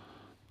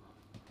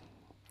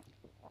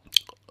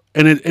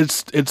 And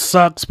it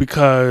sucks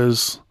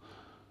because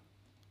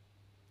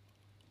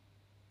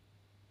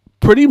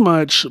pretty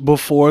much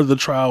before the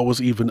trial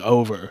was even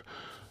over,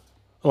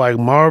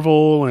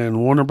 Marvel and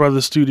Warner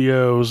Brothers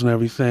Studios and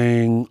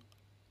everything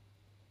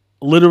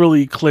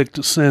literally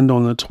clicked send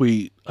on the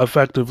tweet,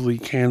 effectively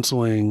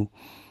canceling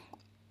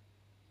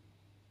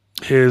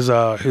his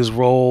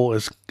role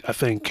as, I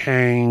think,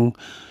 Kang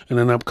in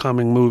an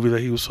upcoming movie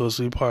that he was supposed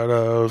to be part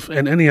of,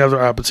 and any other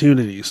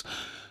opportunities.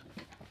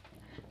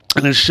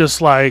 And it's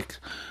just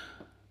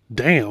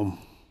damn,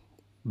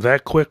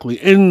 that quickly.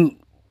 And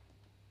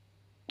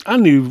I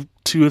knew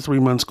 2 or 3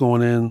 months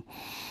going in,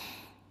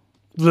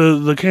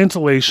 the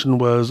cancellation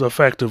was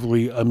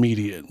effectively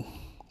immediate.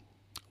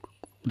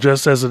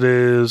 Just as it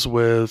is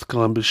with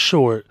Columbus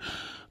Short,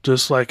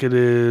 just like it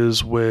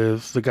is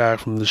with the guy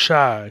from The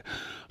Chi,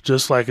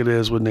 just like it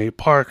is with Nate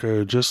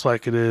Parker, just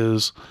like it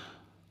is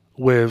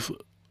with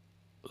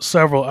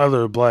several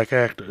other black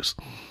actors.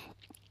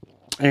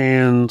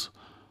 And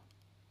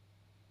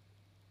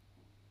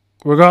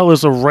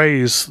regardless of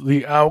race,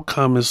 the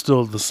outcome is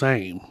still the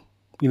same.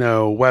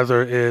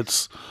 Whether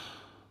it's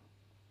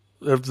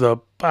if the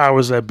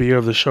powers that be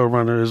of the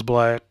showrunner is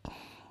black,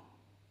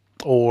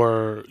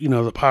 or,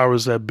 the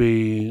powers that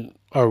be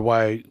are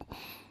white.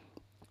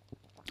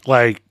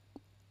 Like,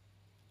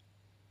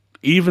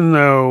 even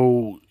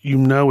though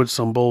it's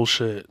some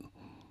bullshit,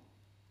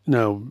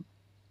 black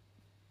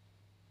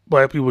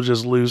people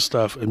just lose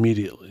stuff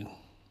immediately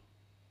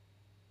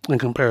in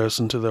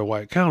comparison to their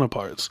white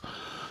counterparts.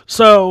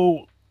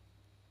 So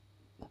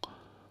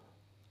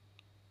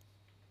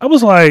I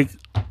was like,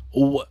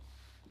 what?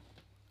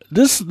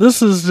 This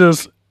is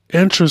just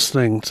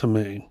interesting to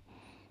me.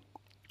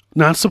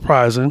 Not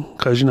surprising,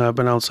 because, I've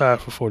been outside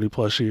for 40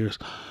 plus years.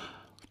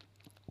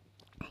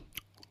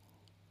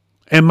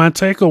 And my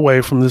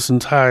takeaway from this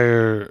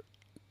entire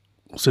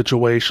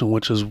situation,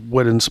 which is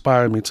what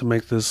inspired me to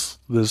make this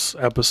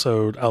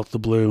episode out the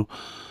blue,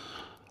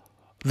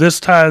 this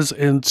ties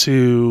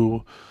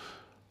into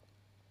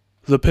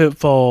the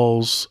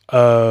pitfalls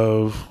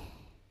of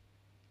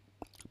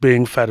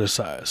being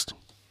fetishized.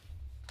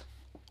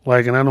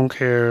 Like, and I don't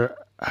care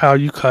how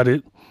you cut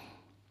it.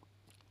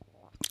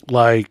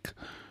 Like,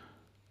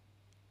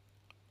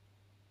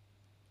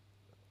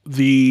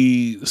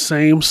 the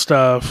same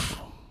stuff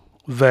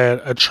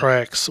that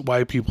attracts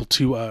white people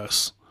to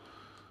us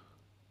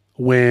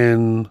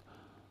when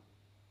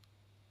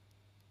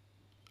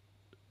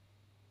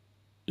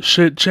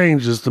shit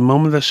changes, the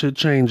moment that shit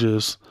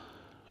changes,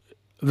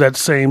 that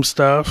same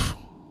stuff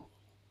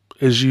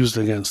is used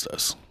against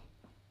us.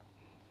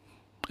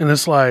 And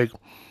it's like,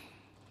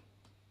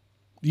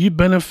 you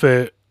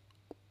benefit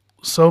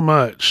so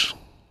much,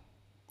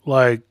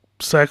 like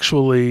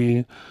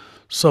sexually,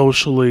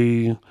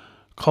 socially,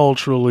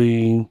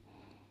 culturally,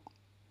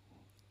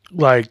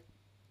 like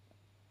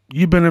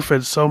you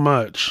benefit so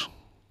much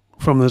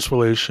from this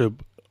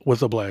relationship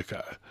with a black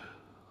guy.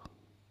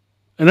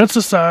 And that's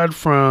aside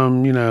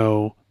from,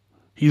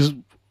 he's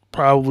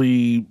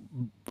probably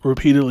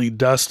repeatedly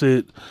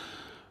dusted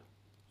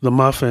the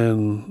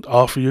muffin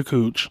off of your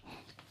cooch,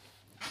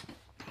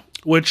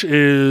 which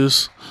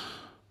is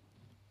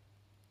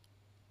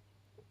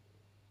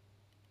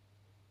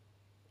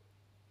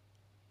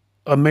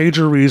a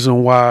major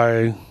reason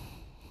why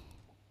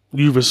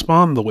you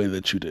respond the way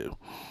that you do.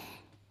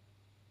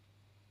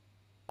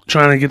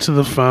 Trying to get to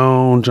the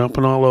phone,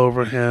 jumping all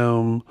over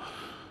him,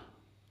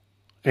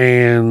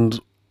 and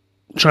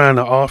trying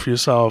to off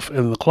yourself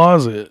in the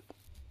closet.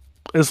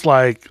 It's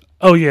like,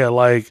 oh yeah,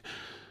 like,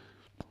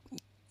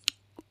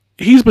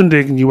 he's been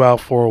digging you out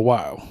for a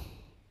while.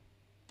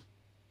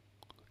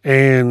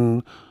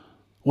 And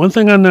one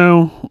thing I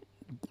know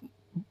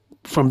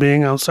from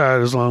being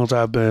outside as long as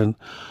I've been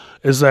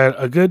is that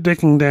a good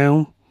dicking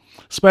down,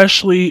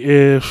 especially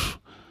if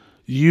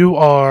you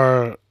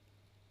are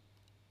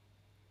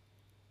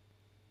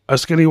a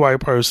skinny white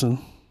person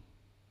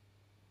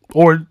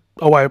or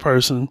a white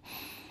person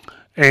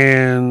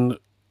and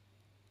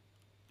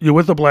you're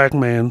with a black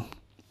man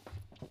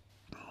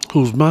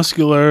who's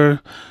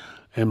muscular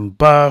and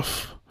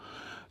buff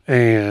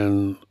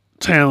and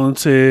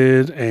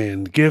talented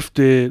and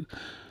gifted,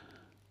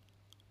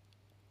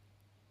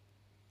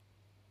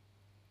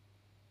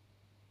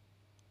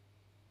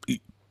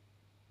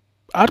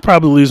 I'd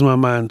probably lose my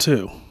mind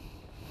too.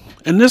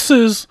 And this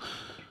is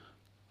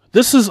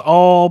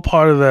all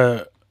part of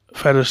the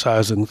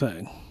fetishizing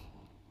thing.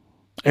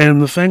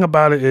 And the thing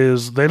about it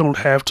is they don't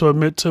have to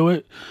admit to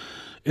it.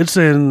 It's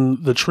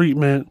in the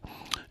treatment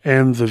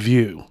and the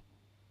view.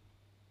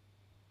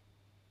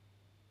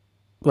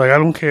 Like, I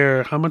don't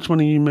care how much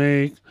money you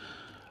make,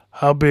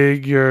 how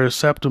big your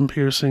septum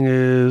piercing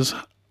is,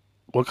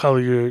 what color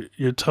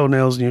your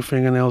toenails and your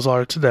fingernails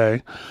are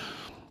today.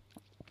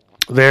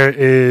 There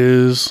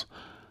is,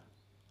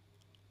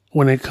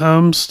 when it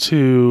comes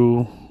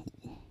to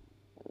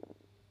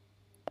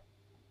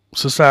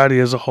society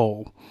as a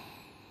whole,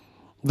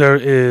 there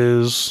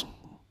is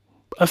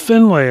a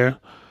thin layer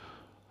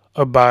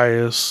of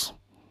bias,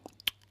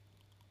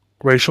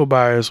 racial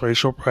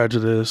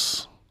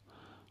prejudice,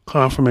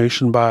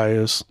 confirmation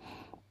bias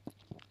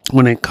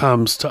when it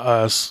comes to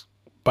us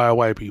by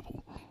white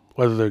people,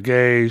 whether they're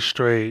gay,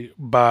 straight,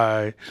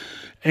 bi.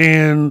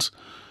 And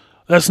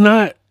that's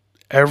not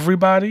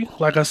everybody.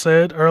 Like I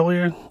said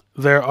earlier,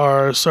 there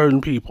are certain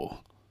people.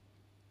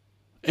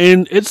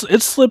 And it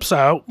slips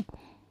out.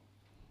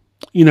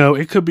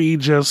 It could be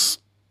just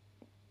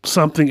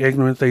something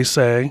ignorant they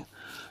say.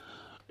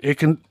 It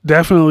can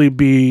definitely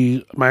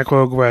be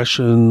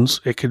microaggressions.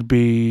 It could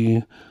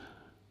be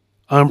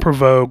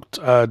unprovoked,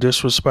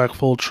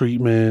 disrespectful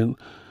treatment.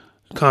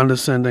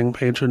 condescending,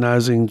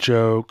 patronizing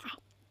joke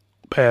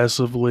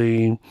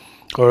passively,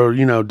 or,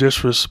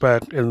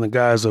 disrespect in the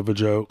guise of a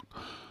joke.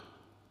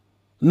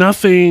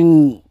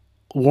 Nothing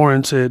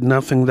warranted,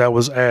 nothing that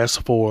was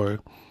asked for.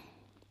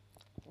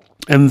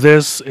 And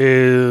this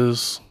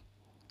is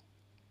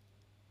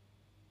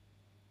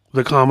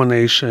the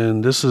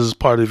culmination. This is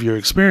part of your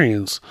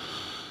experience.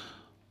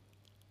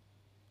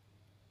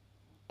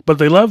 But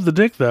they love the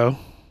dick, though.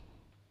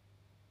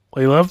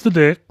 They love the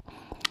dick.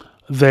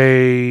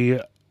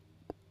 They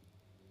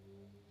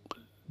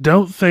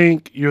don't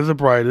think you're the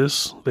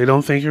brightest. They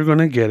don't think you're going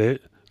to get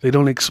it. They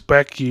don't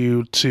expect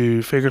you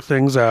to figure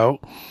things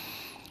out.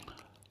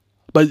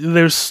 But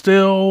there's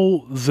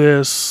still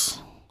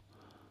this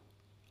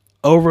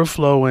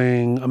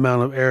overflowing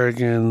amount of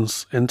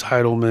arrogance,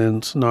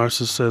 entitlement,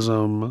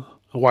 narcissism,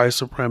 white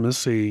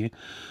supremacy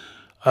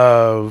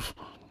of,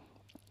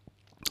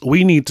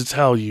 we need to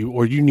tell you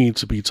or you need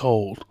to be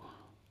told.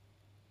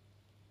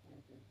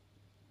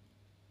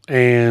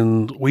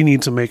 And we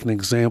need to make an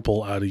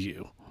example out of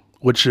you,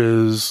 which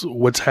is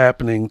what's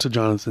happening to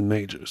Jonathan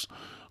Majors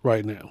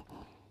right now.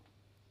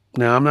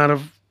 Now, I'm not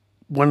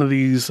one of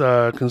these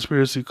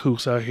conspiracy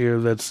kooks out here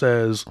that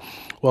says,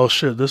 well,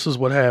 shit, this is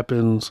what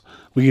happens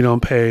when you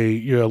don't pay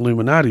your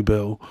Illuminati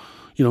bill.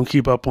 You don't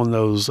keep up on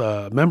those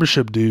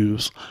membership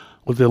dues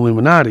with the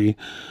Illuminati.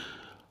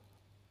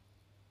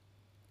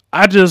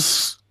 I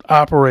just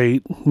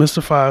operate,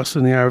 Mr. Fox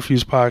and the I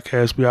Refuse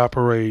podcast, we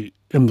operate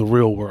in the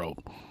real world.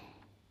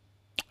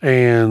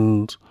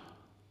 And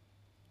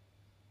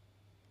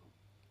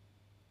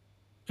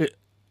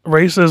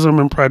racism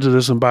and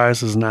prejudice and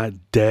bias is not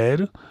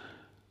dead.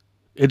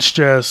 It's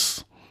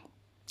just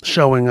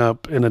showing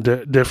up in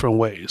different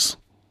ways.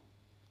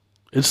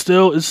 It's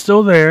still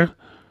there.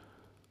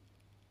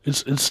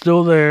 It's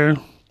still there.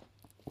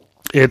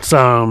 It's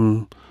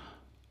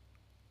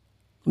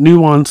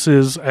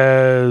nuances,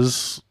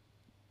 as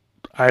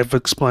I've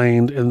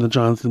explained in the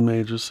Jonathan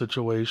Majors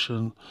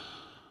situation,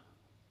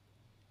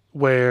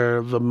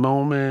 where the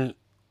moment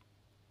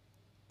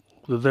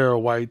that there are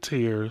white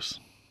tears,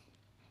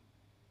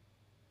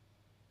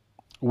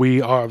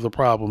 we are the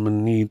problem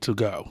and need to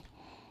go.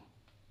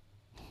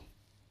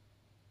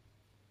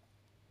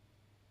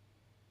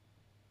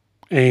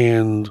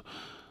 And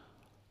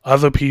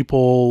other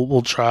people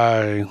will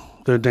try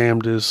their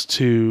damnedest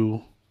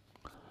to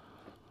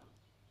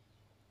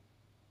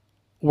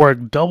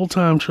work double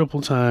time,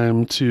 triple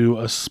time to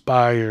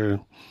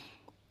aspire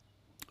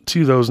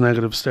to those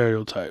negative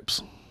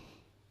stereotypes.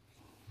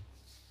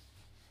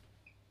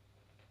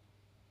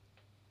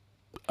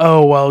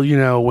 Oh, well,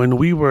 when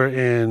we were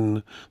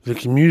in the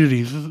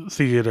community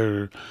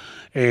theater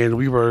and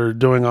we were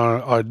doing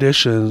our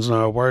auditions and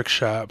our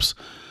workshops,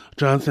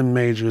 Jonathan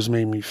Majors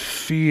made me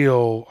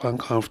feel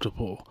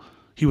uncomfortable.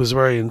 He was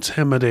very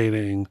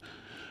intimidating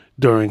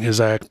during his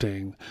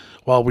acting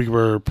while we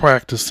were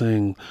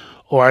practicing,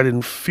 or I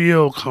didn't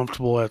feel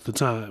comfortable at the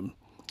time,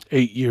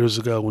 8 years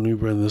ago when we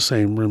were in the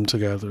same room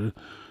together.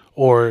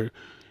 Or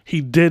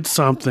he did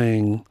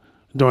something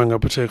during a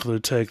particular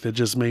take that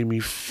just made me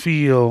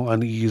feel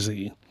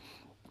uneasy.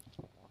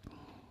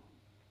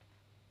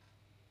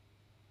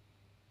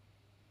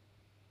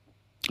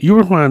 You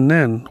were fine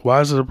then.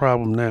 Why is it a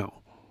problem now?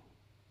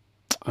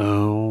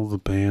 Oh, the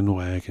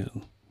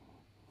bandwagon.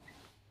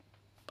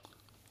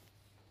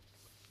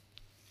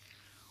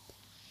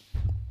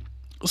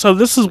 So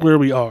this is where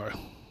we are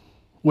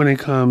when it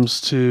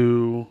comes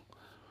to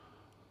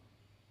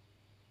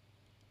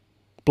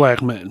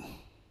black men.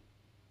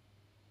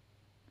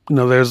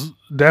 There's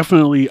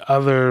definitely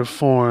other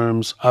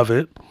forms of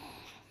it.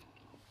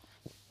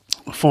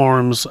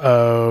 Forms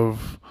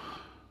of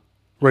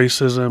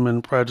racism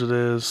and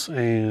prejudice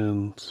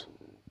and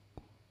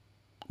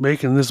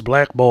making this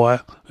black boy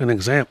an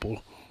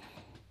example.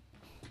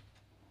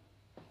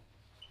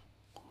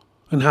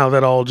 And how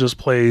that all just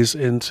plays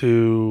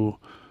into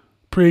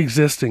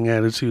pre-existing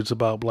attitudes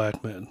about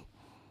black men.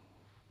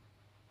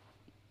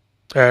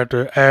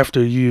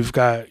 After you've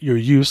got your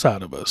use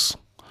out of us.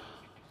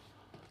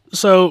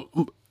 So,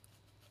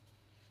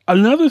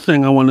 another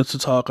thing I wanted to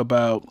talk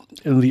about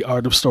in the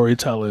Art of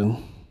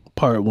Storytelling,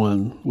 Part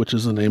 1, which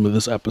is the name of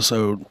this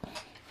episode,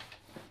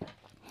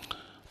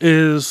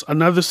 is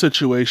another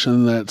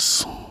situation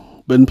that's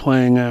been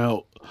playing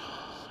out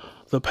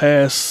the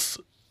past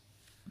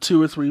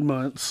 2 or 3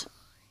 months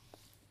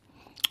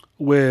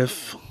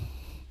with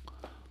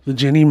the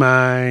Jenny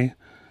Mai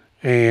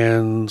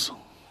and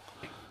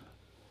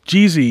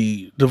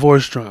Jeezy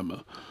divorce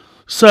drama.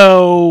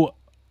 So,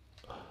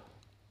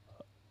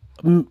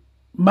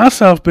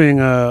 myself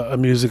being a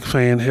music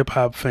fan,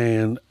 hip-hop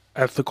fan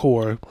at the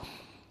core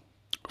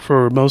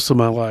for most of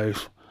my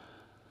life,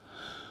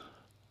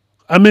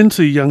 I'm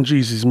into Young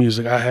Jeezy's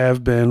music. I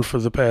have been for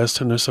the past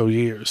 10 or so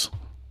years.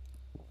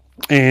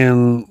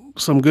 And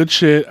some good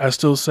shit. I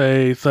still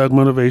say Thug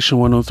Motivation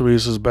 103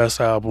 is his best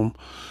album.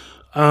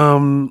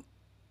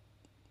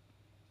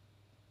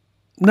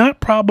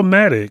 Not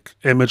problematic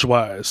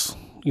image-wise.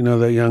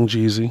 That Young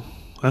Jeezy.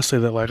 I say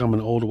that like I'm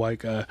an old white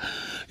guy.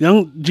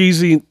 Young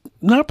Jeezy,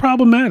 not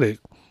problematic.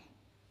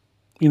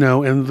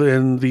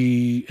 in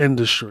the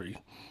industry.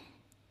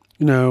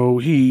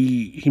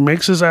 He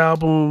makes his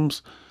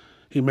albums,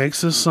 he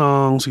makes his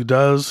songs, he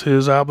does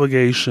his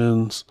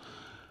obligations,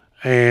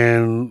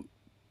 and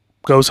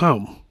goes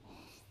home.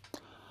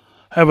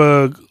 Have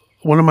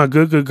one of my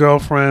good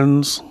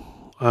girlfriends.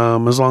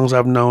 As long as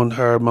I've known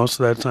her, most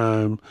of that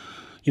time,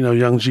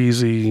 Young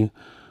Jeezy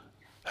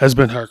has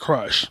been her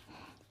crush.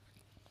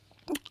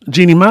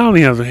 Jeannie Mai, on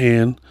the other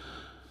hand,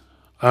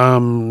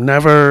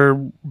 never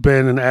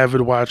been an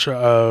avid watcher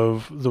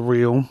of The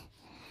Real.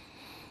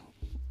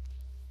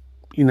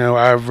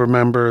 I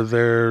remember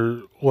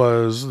there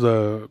was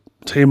the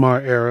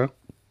Tamar era,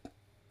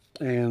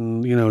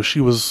 and,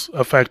 she was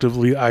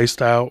effectively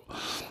iced out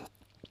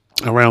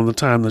around the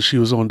time that she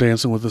was on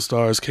Dancing with the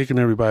Stars, kicking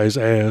everybody's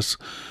ass,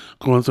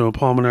 going through a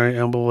pulmonary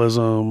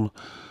embolism,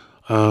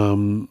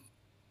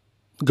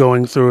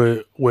 going through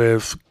it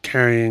with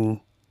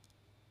carrying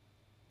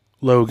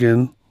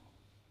Logan.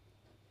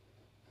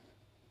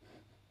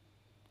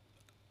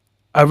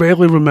 I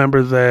vaguely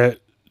remember that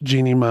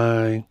Jeannie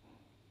Mai,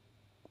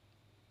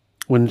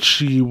 when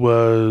she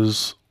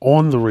was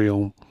on The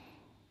Real,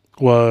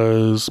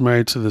 was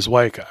married to this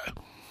white guy.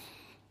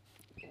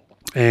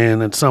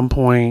 And at some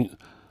point,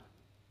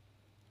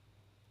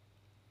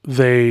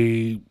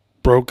 they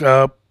broke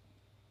up,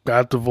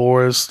 got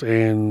divorced,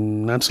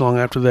 and not too long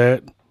after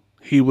that,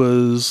 he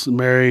was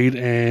married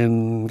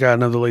and got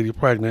another lady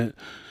pregnant,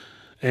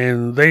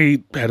 and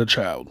they had a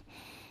child.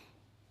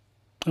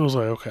 I was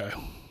like, okay.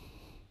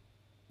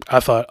 I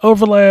thought,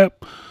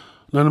 overlap,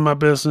 none of my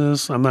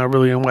business. I'm not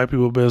really in white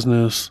people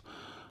business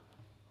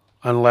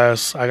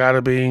unless I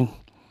gotta be.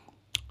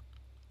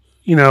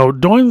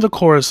 During the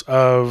course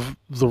of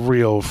The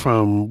Real,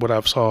 from what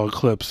I've saw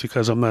clips,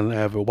 because I'm not an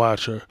avid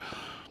watcher,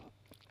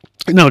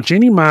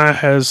 Jeannie Mai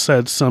has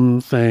said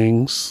some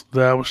things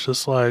that I was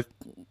just like,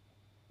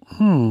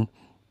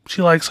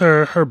 she likes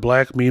her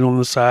black meat on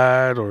the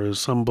side, or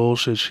some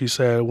bullshit she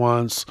said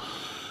once.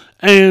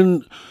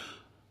 And,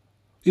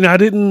 I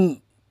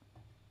didn't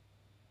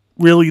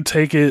really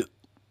take it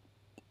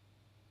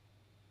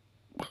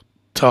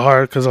to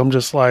heart, because I'm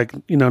just like,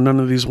 none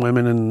of these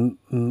women,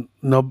 and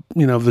no,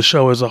 the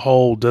show as a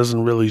whole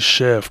doesn't really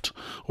shift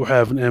or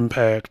have an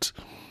impact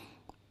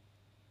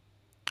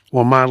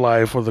on my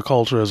life or the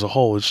culture as a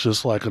whole. It's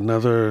just like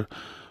another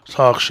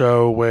talk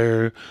show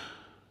where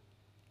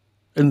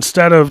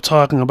instead of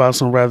talking about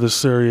some rather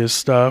serious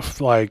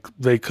stuff, like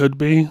they could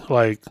be,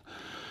 like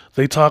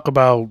they talk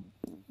about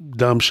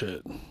dumb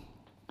shit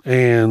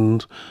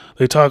and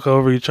they talk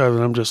over each other,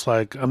 and I'm just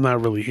like, I'm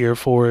not really here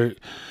for it.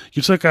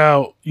 You took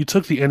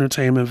the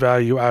entertainment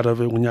value out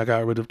of it when y'all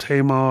got rid of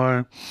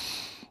Tamar.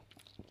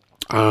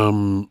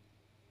 Anyway,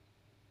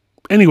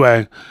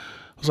 I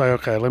was like,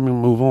 okay, let me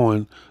move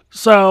on.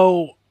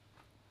 So,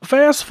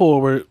 fast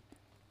forward,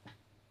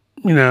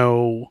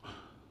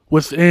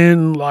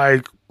 within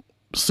like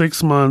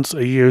 6 months,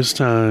 a year's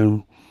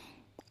time,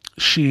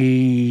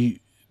 she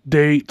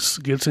dates,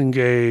 gets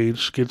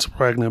engaged, gets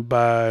pregnant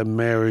by,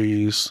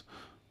 marries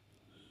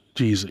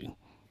Jeezy.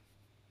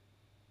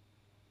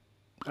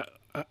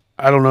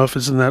 I don't know if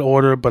it's in that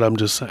order, but I'm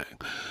just saying.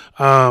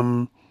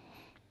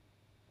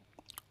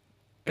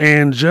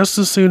 And just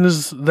as soon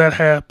as that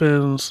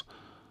happens,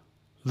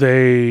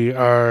 they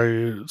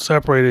are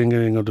separating and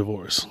getting a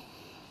divorce.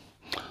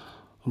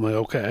 I'm like,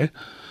 okay.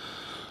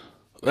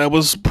 That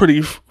was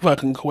pretty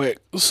fucking quick.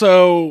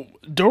 So,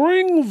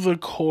 during the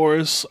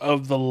course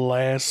of the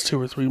last 2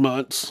 or 3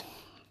 months,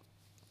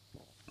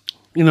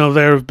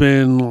 there have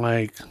been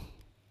like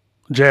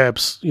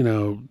jabs,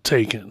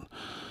 taken.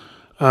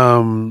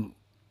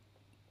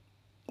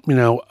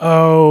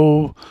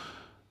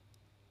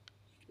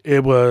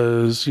 It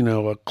was,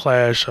 a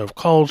clash of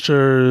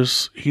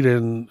cultures. He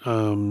didn't,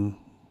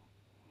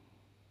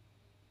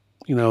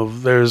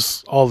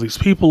 there's all these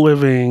people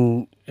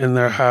living in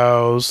their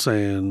house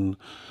and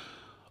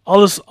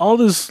all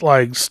this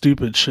like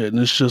stupid shit.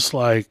 And it's just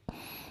like,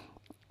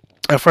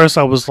 at first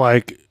I was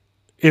like,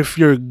 if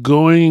you're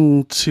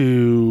going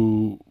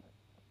to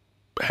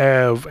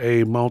have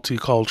a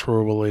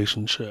multicultural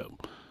relationship,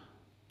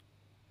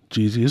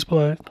 Jeezy is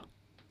black,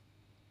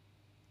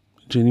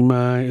 Jeannie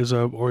Mai is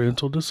of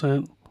Oriental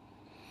descent,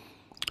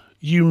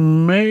 you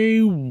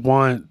may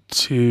want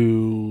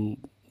to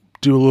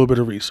do a little bit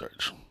of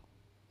research.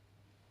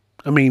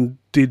 I mean,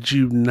 did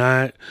you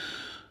not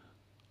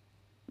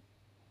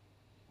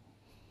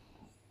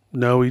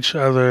know each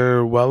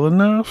other well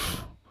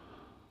enough?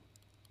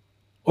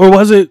 Or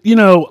was it,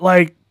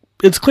 like,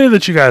 it's clear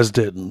that you guys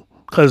didn't.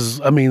 Because,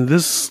 I mean,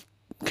 this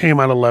came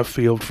out of left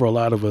field for a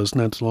lot of us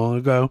not too long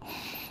ago.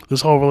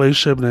 This whole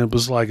relationship, and it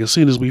was like, as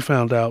soon as we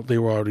found out, they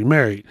were already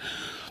married.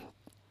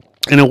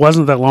 And it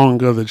wasn't that long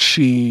ago that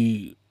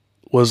she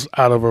was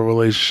out of a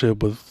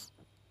relationship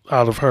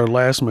out of her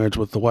last marriage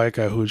with the white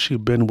guy who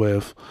she'd been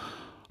with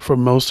for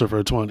most of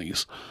her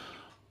 20s.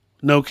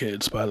 No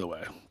kids, by the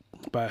way,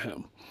 by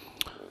him.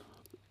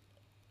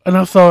 And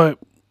I thought,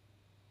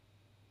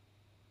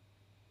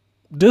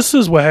 this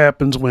is what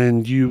happens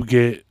when you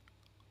get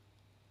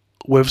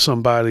with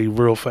somebody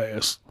real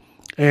fast.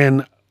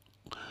 And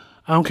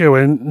I don't care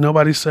what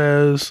nobody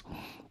says.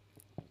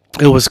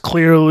 It was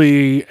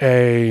clearly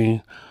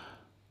a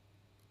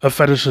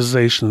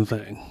fetishization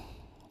thing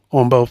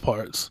on both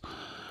parts.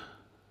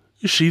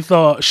 She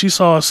thought she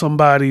saw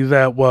somebody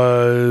that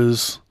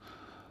was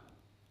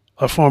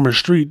a former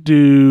street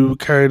dude,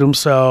 carried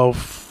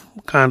himself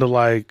kind of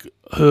like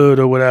hood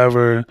or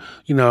whatever.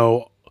 You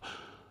know,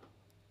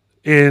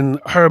 in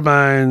her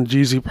mind,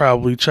 Jeezy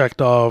probably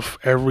checked off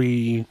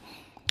every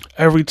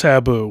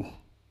taboo,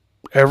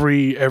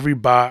 every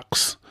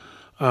box.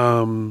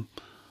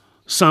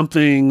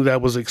 Something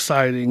that was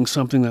exciting,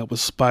 something that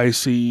was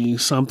spicy,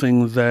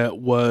 something that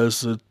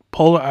was the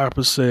polar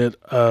opposite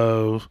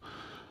of,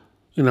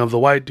 you know, the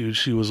white dude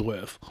she was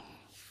with.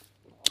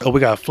 Oh, we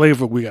got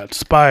flavor, we got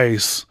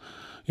spice,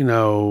 you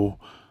know,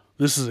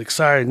 this is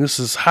exciting, this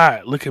is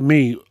hot, look at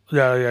me,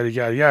 yada, yada,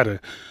 yada,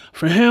 yada.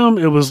 For him,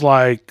 it was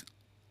like,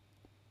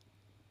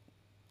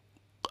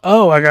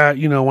 oh, I got,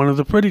 you know, one of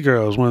the pretty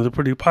girls, one of the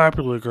pretty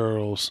popular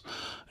girls.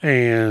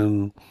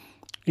 And,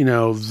 you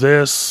know,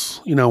 this,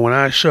 you know, when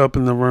I show up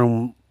in the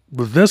room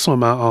with this on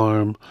my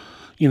arm,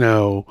 you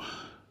know,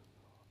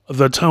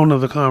 the tone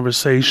of the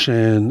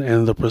conversation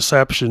and the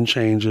perception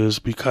changes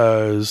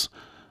because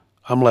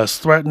I'm less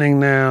threatening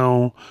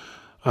now.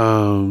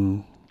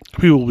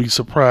 People will be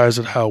surprised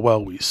at how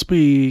well we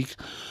speak.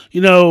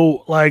 You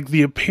know, like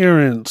the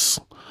appearance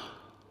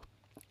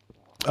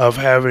of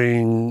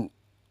having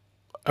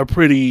a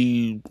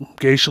pretty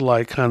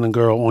geisha-like kind of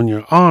girl on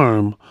your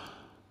arm,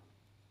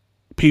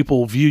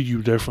 people view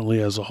you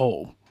differently as a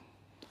whole.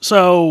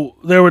 So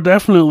there were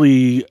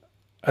definitely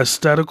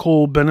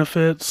aesthetical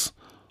benefits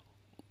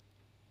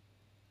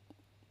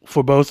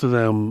for both of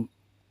them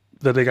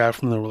that they got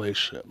from the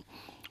relationship.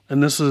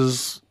 And this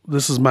is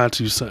my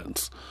 2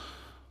 cents.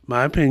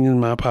 My opinion,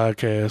 my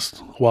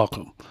podcast.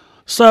 Welcome.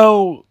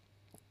 So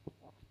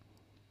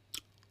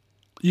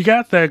you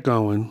got that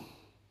going.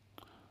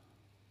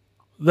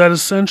 That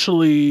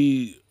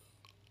essentially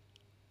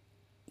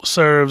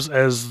serves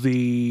as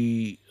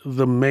the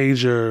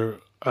major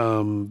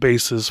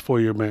basis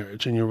for your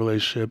marriage and your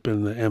relationship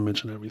and the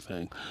image and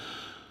everything.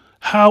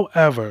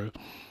 However,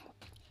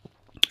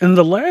 in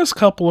the last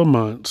couple of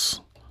months,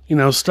 you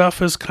know, stuff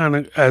has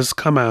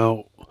come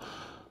out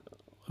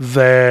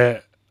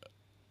that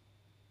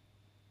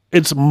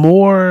it's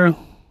more,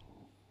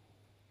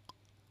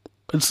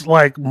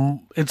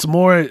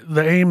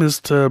 the aim is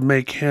to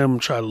make him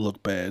try to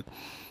look bad.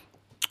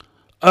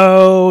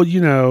 Oh,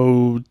 you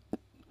know,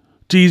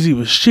 Jeezy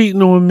was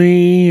cheating on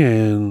me,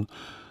 and,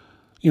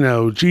 you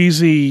know,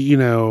 Jeezy, you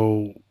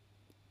know,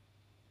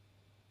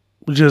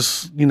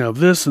 just, you know,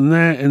 this and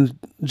that. And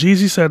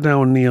Jeezy sat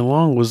down with Nia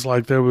Long, was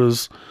like,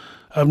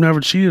 I've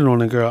never cheated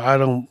on a girl. I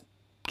don't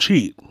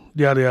cheat.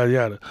 Yada, yada,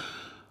 yada.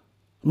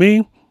 Me,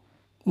 I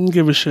don't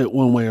give a shit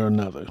one way or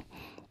another.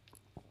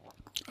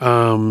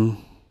 I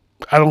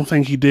don't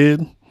think he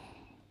did.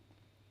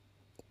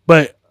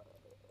 But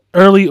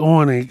early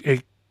on,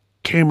 it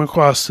came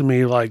across to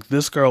me like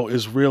this girl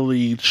is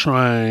really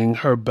trying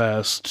her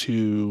best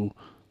to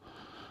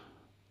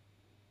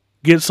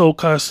get sole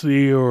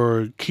custody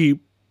or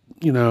keep,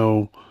 you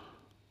know,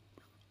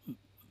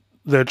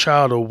 their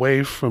child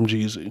away from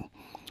Jeezy.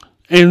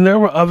 And there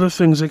were other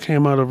things that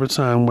came out over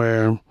time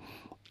where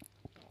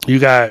you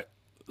got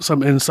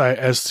some insight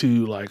as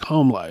to like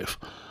home life.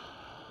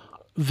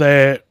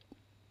 That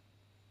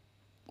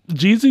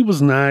Jeezy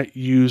was not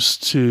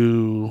used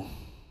to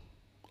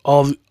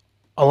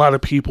a lot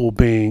of people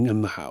being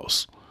in the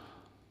house.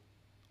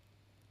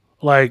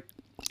 Like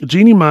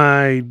Jeannie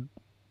Mai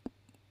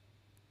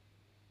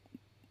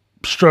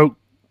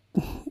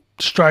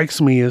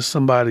strikes me as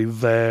somebody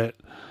that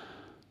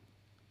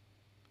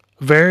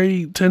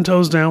very 10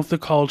 toes down with the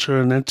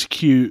culture, and that's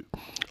cute.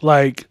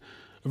 Like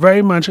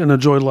very much in a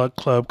Joy Luck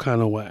Club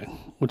kind of way,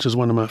 which is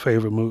one of my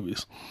favorite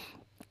movies,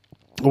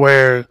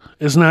 where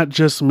it's not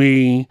just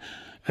me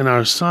and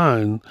our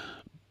son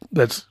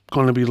that's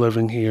going to be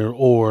living here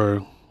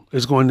or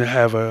is going to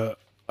have a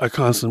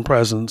constant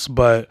presence,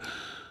 but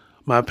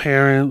my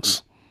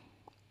parents,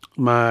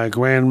 my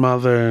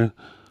grandmother,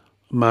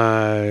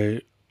 my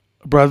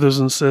brothers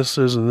and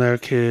sisters and their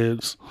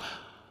kids.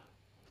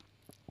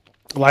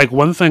 Like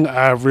one thing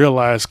I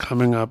realized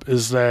coming up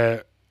is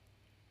that,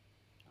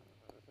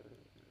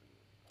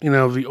 you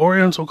know, the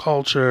Oriental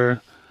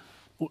culture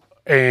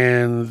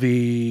and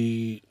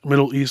the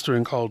Middle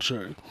Eastern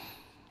culture,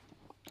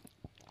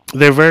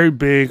 they're very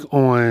big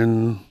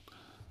on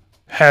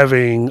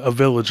having a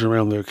village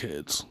around their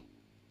kids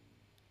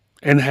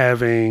and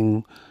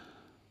having,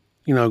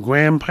 you know,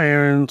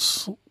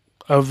 grandparents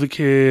of the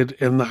kid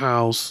in the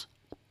house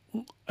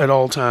at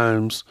all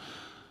times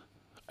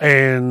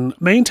and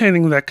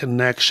maintaining that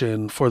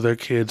connection for their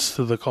kids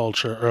to the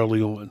culture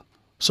early on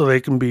so they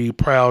can be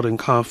proud and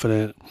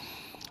confident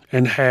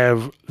and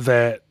have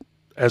that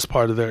as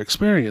part of their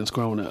experience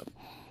growing up.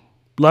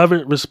 Love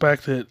it,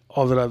 respect it,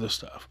 all that other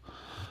stuff.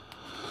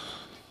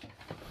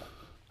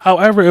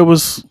 However, it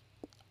was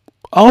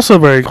also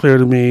very clear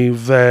to me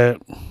that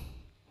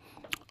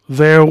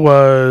there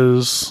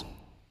was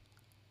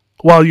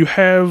while you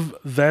have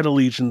that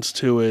allegiance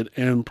to it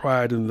and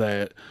pride in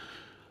that,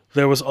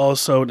 there was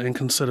also an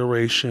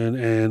inconsideration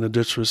and a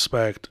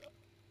disrespect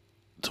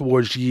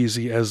towards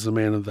Yeezy as the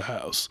man of the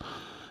house.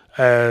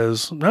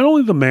 As not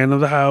only the man of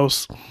the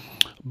house,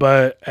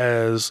 but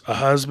as a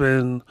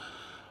husband,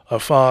 a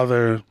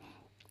father,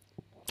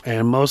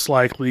 and most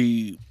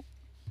likely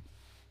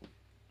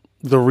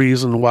the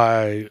reason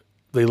why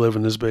they live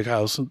in this big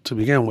house to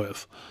begin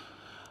with.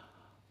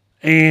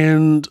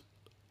 And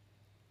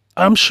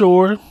I'm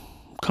sure,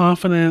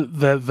 confident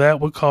that that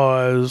would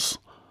cause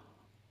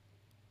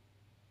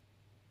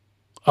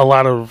a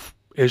lot of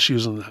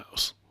issues in the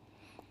house.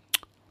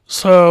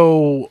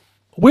 So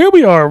where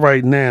we are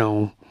right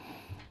now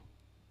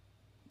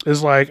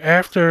is like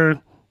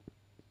after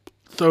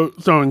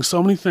throwing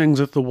so many things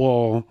at the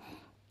wall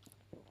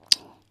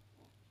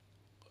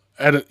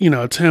at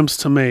attempts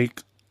to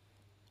make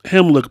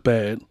him look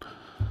bad,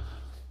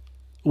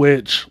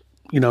 which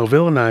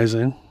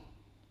villainizing,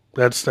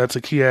 that's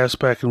a key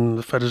aspect in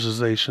the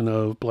fetishization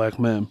of black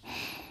men.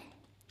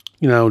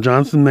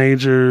 Jonathan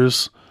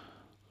Majors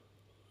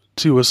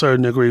to a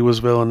certain degree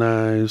was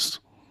villainized.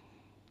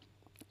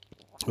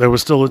 There were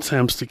still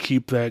attempts to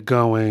keep that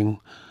going.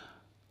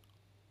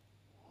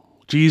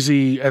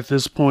 Jeezy at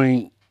this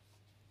point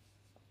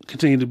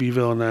continued to be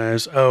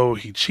villainized. Oh,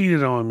 he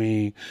cheated on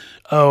me.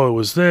 Oh, it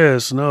was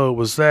this. No, it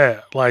was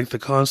that. Like the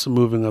constant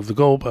moving of the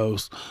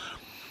goalposts.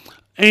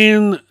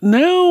 And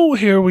now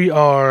here we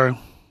are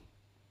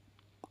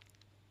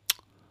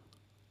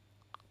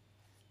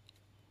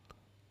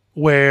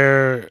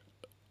where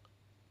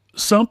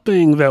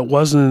something that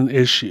wasn't an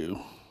issue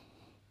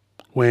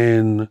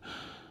when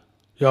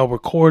y'all were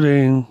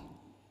courting,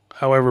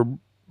 however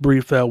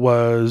brief that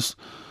was,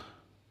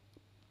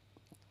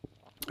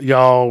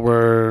 y'all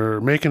were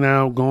making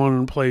out,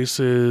 going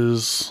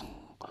places,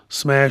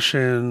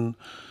 smashing,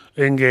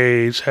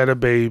 engaged, had a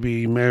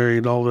baby,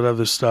 married, all that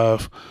other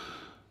stuff,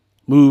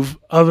 move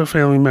other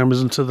family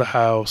members into the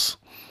house.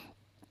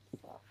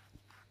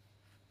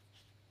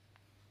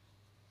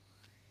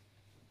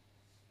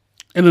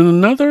 And in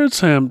another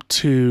attempt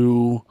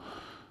to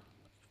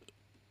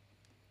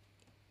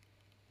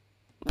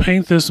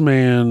paint this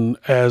man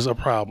as a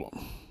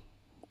problem,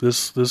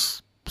 this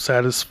goes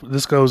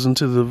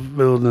into the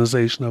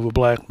villainization of a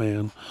black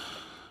man,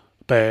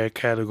 bad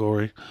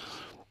category.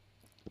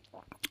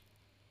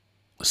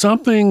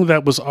 Something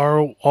that was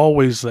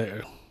always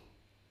there,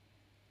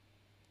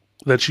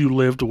 that you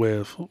lived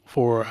with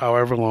for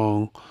however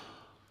long,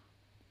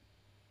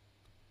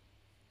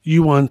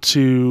 you want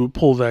to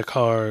pull that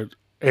card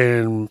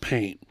and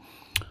paint.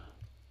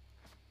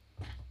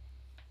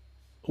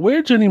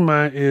 Where Jenny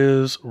Mai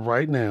is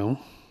right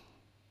now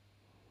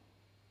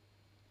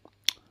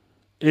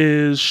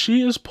is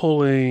she is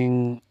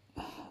pulling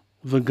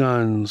the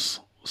guns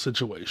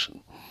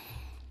situation.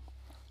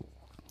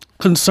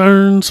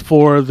 Concerns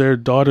for their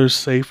daughter's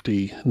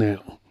safety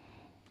now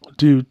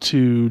due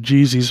to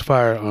Jeezy's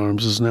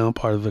firearms is now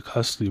part of the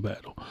custody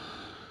battle.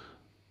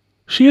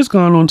 She has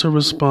gone on to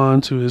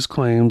respond to his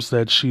claims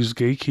that she's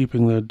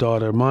gatekeeping their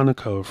daughter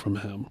Monaco from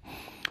him.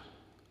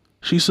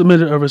 She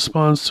submitted a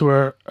response to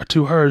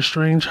her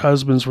estranged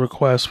husband's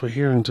request for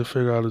hearing to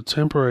figure out a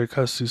temporary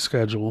custody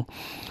schedule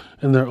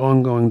in their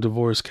ongoing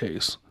divorce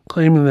case,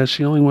 claiming that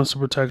she only wants to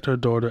protect her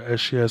daughter as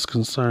she has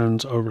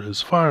concerns over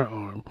his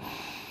firearm.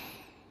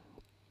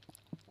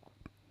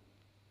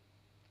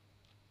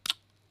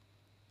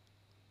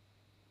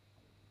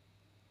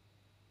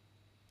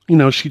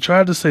 She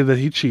tried to say that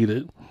he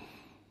cheated.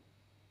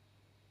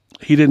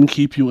 He didn't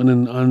keep you in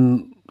an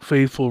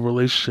unfaithful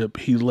relationship.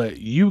 He let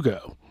you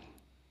go.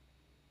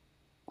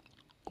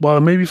 While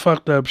it may be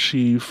fucked up,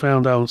 she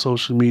found out on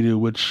social media,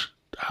 which,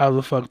 how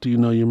the fuck do you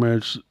know your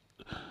marriage,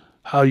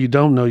 how you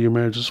don't know your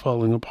marriage is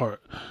falling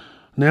apart?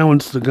 Now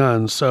it's the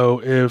gun.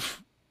 So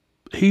if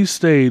he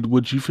stayed,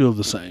 would you feel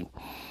the same?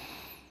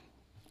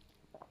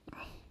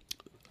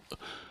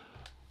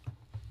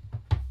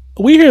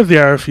 We here at the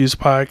I Refuse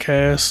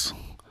podcast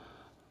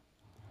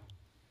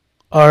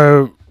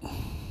are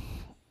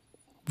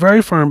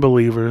very firm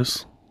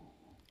believers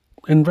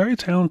and very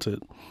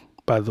talented,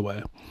 by the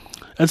way,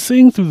 at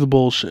seeing through the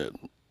bullshit.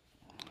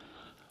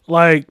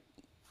 Like,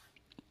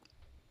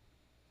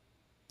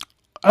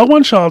 I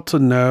want y'all to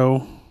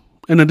know,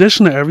 in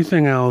addition to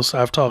everything else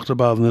I've talked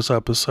about in this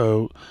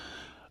episode,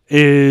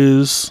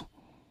 is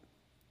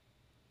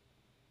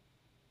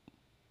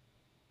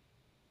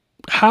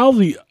how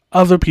the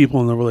other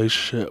people in the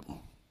relationship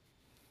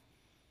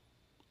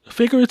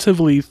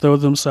figuratively throw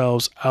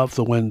themselves out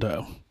the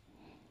window.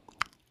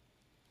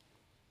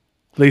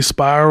 They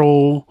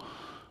spiral,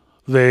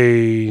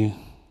 they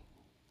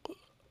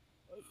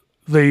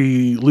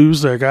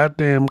lose their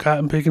goddamn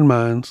cotton picking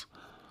minds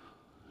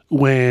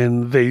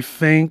when they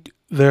think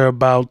they're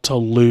about to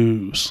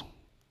lose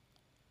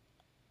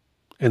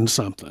in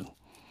something.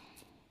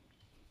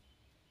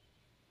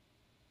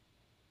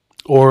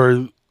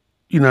 Or,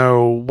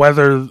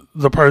 whether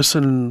the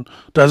person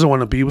doesn't want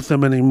to be with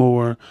them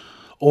anymore,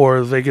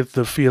 or they get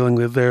the feeling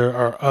that there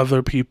are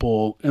other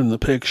people in the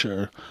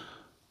picture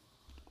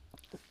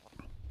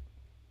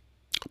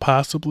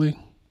possibly,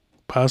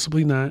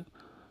 possibly not,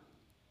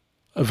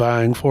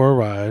 vying for a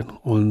ride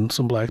on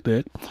some black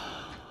dick,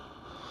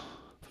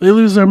 they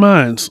lose their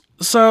minds.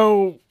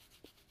 So,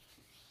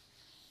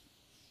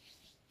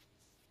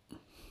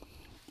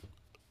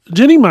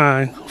 Jenny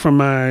Mai, from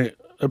my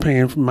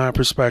opinion, from my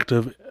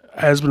perspective,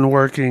 has been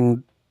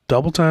working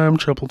double time,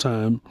 triple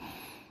time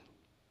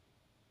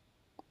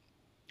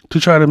to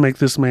try to make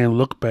this man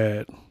look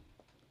bad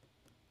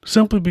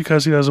simply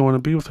because he doesn't want to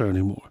be with her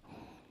anymore.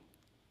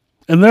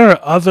 And there are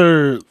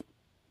other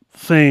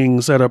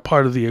things that are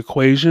part of the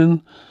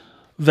equation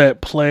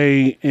that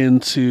possibly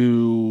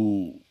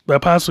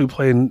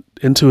play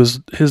into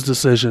his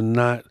decision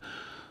not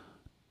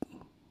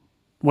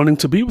wanting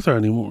to be with her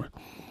anymore.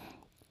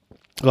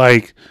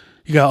 Like,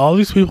 you got all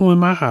these people in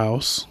my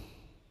house.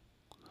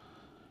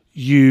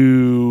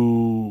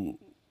 You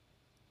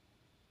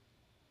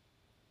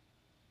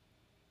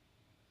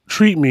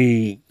treat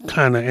me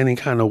any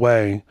kind of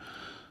way.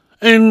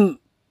 And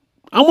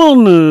I'm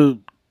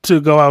willing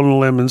to go out on a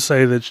limb and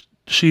say that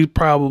she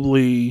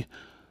probably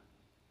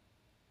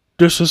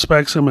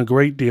disrespects him a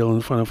great deal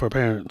in front of her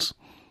parents.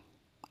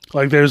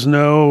 Like, there's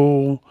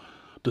no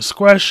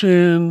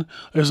discretion.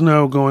 There's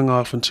no going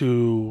off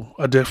into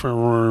a different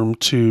room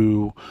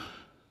to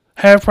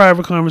have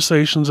private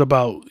conversations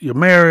about your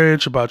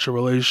marriage, about your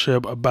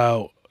relationship,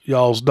 about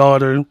y'all's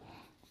daughter.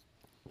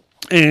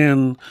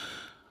 And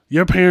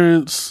your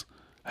parents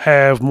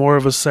have more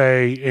of a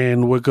say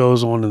in what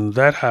goes on in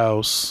that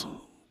house,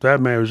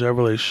 that marriage, that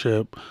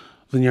relationship,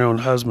 than your own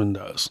husband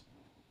does.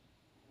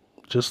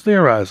 Just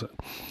theorizing.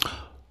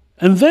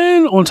 And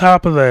then on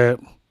top of that,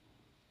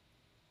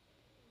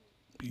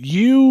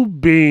 you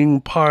being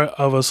part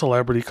of a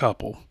celebrity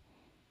couple,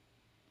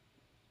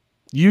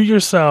 you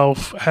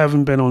yourself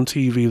haven't been on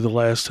TV the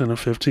last 10 or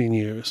 15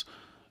 years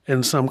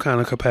in some kind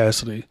of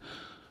capacity.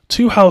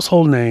 2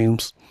 household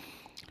names.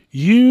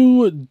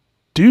 You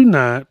do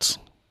not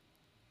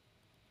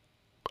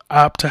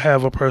opt to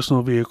have a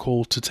personal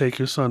vehicle to take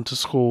your son to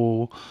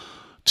school,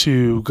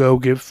 to go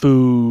get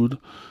food,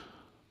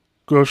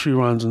 grocery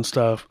runs and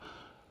stuff.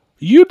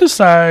 You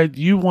decide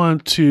you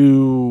want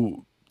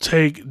to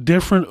take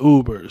different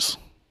Ubers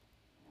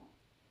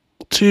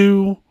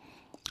to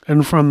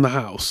and from the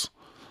house,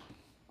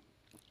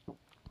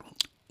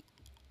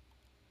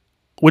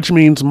 which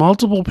means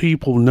multiple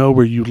people know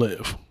where you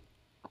live.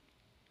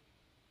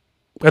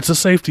 That's a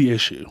safety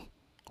issue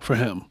for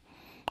him.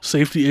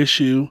 Safety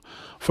issue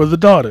for the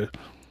daughter.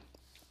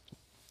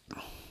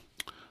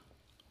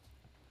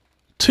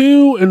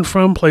 To and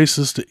from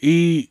places to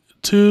eat,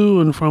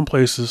 to and from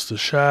places to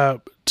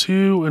shop,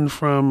 to and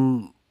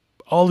from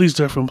all these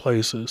different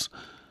places.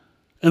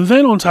 And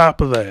then on top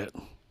of that,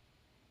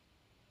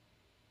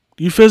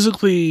 you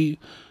physically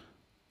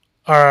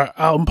are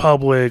out in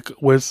public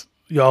with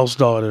y'all's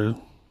daughter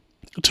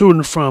to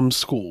and from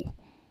school.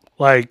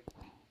 Like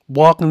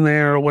walking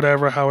there or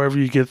whatever, however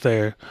you get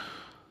there.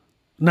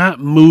 Not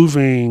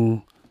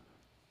moving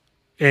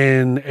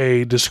in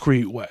a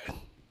discreet way.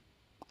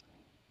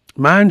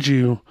 Mind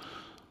you,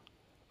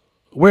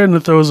 we're in the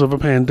throes of a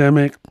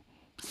pandemic.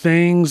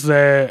 Things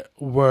that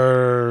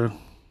were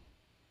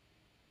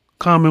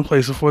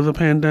commonplace before the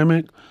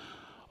pandemic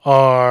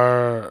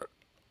are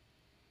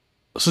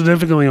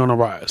significantly on the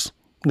rise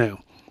now.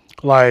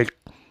 Like,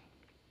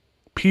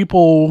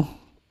 people,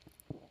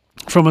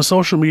 from a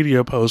social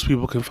media post,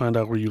 people can find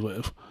out where you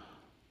live.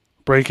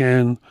 Break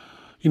in,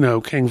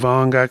 King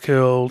Von got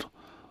killed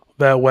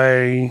that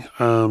way.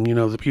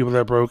 The people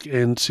that broke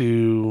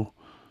into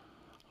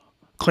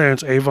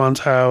Clarence Avon's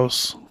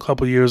house a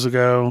couple years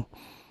ago,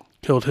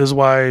 killed his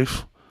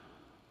wife.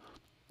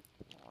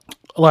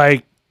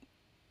 Like,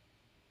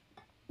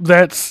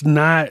 that's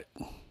not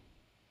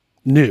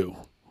new.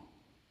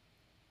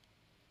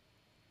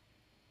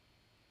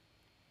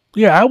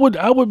 Yeah, I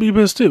would be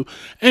pissed too.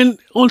 And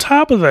on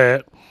top of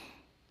that,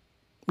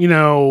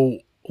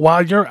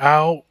 while you're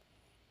out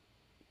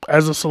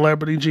as a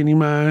celebrity, Jeannie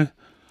Mai,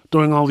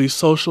 doing all these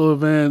social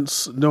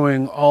events,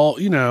 doing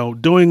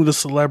the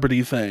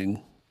celebrity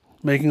thing,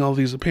 making all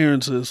these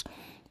appearances,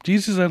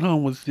 Jesus at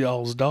home with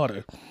y'all's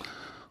daughter.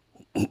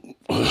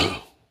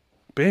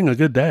 Being a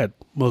good dad,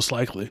 most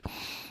likely.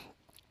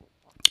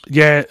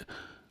 Yet,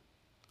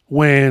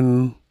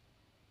 when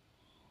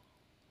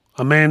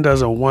a man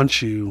doesn't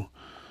want you,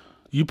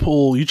 you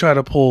try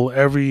to pull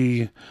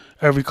every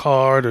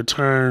card or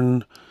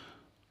turn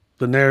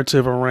the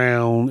narrative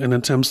around in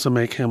attempts to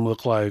make him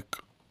look like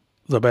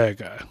the bad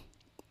guy.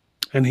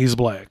 And he's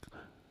black.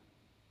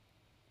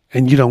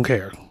 And you don't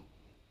care.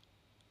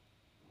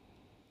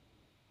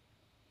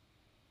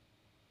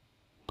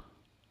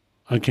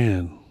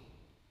 Again,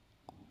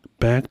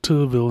 back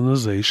to the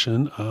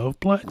villainization of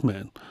black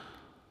men.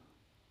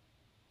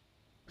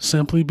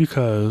 Simply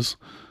because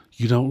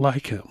you don't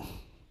like him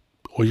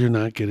or you're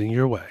not getting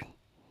your way.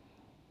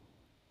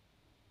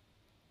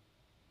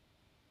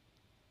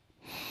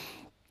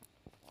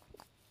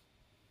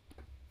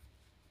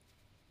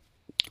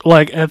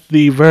 Like, at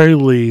the very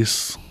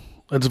least,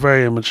 it's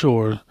very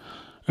immature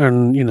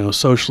and,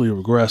 socially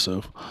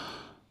regressive.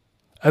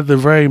 at the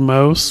very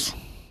most,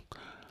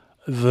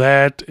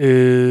 that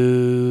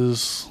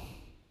is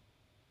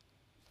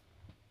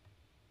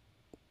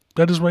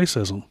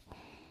racism.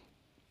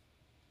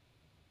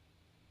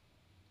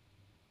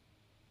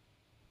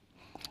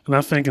 And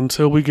I think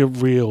until we get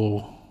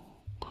real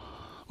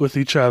with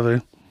each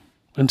other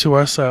and to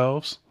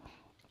ourselves,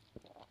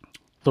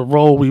 the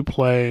role we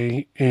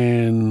play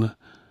in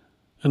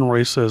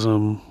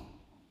racism,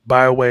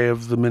 by way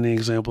of the many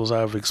examples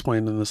I've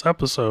explained in this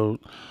episode,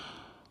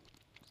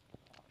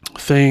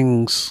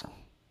 things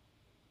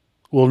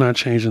will not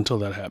change until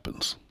that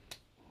happens.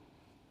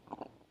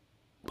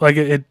 Like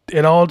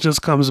it all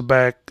just comes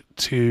back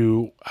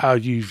to how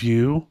you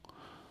view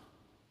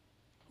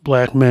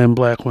black men,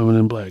 black women,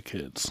 and black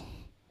kids.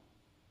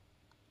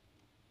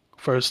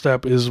 First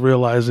step is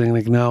realizing and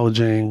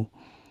acknowledging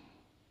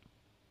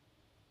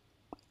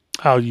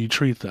how you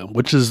treat them,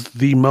 which is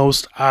the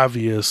most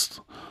obvious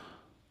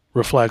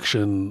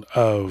reflection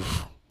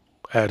of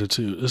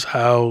attitude, is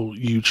how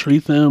you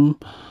treat them.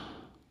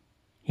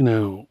 You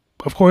know,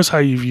 of course, how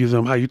you view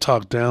them, how you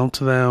talk down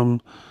to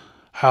them,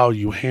 how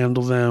you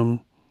handle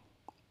them.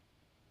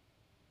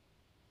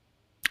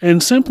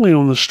 And simply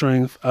on the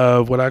strength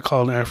of what I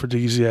call an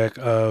aphrodisiac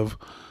of,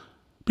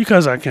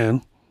 because I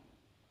can.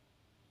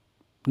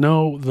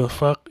 No, the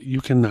fuck you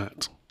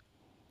cannot.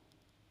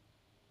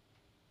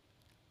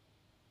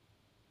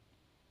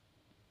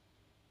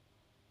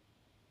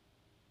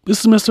 This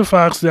is Mr.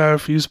 Fox, the I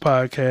Refuse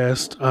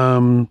podcast.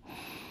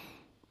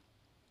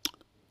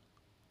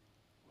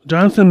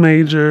 Jonathan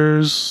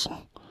Majors,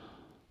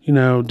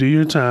 do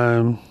your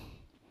time.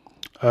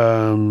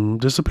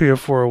 Disappear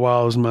for a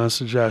while is my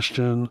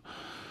suggestion.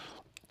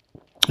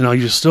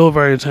 You're still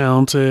very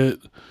talented.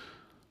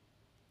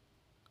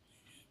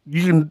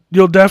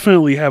 You'll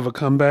definitely have a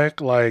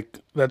comeback. Like,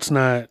 that's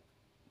not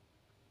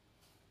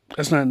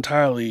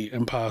entirely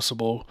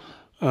impossible.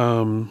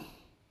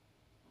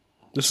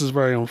 This is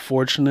very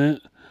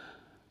unfortunate.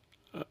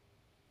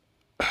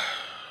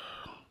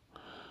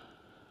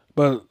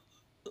 But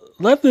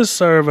let this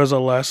serve as a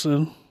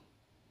lesson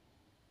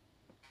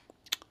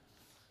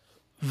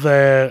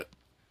that,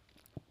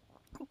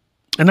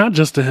 and not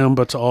just to him,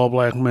 but to all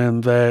black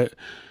men, that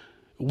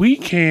we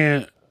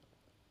can't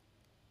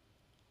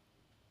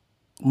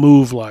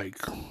move like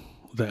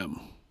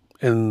them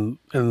in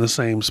the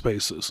same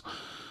spaces.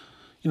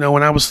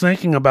 When I was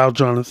thinking about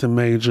Jonathan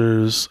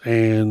Majors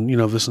and,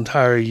 this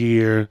entire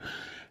year,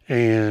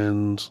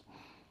 and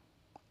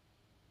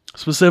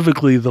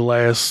specifically the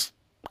last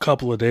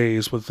couple of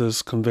days with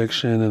this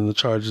conviction and the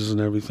charges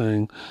and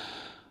everything,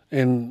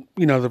 and,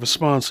 the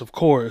response, of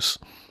course,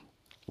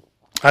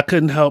 I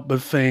couldn't help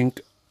but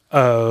think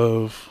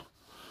of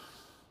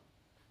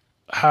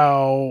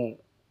how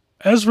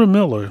Ezra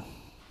Miller,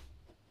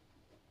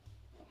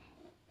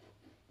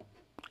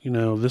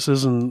 this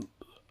isn't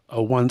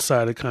a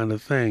one-sided kind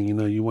of thing.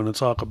 You want to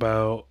talk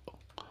about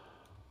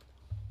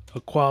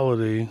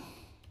equality,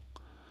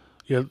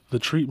 yet the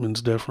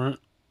treatment's different.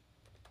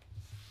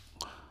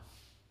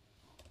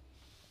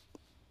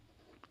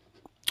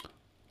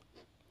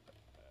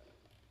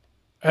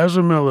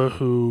 Ezra Miller,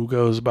 who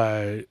goes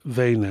by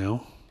they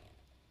now,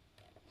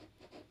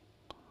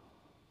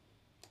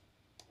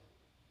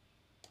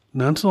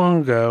 not too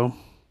long ago,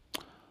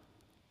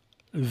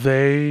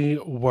 they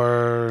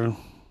were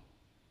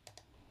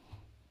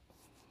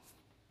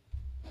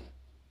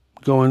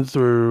going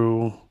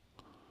through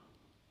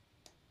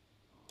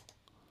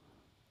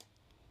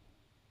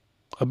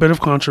a bit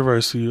of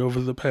controversy over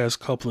the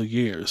past couple of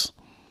years.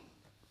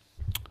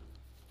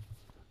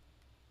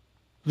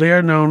 They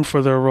are known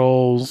for their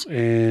roles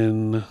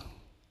in,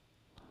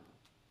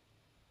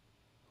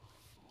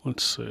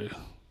 The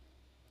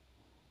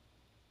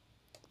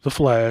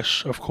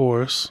Flash, of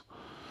course.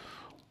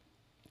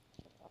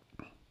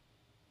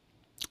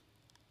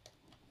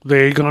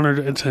 They garnered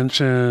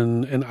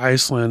attention in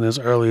Iceland as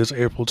early as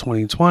April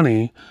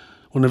 2020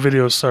 when a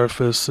video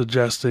surfaced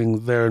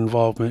suggesting their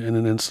involvement in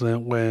an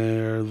incident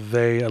where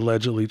they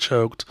allegedly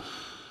choked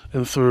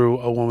and threw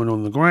a woman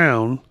on the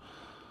ground.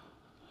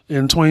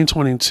 In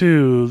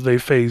 2022, they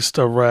faced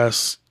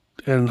arrest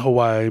in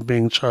Hawaii,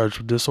 being charged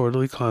with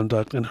disorderly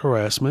conduct and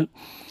harassment.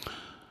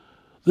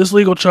 This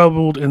legal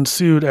trouble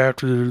ensued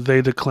after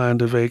they declined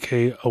to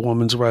vacate a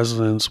woman's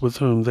residence with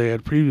whom they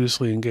had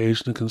previously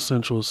engaged in a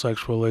consensual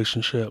sexual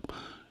relationship,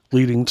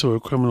 leading to a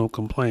criminal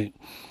complaint.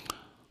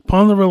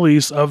 Upon the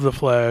release of The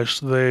Flash,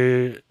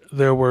 there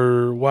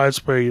were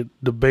widespread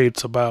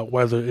debates about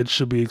whether it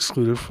should be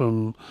excluded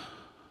from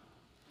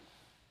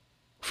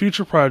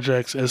future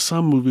projects, as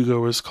some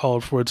moviegoers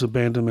called for its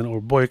abandonment or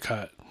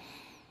boycott.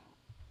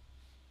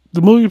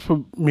 The movie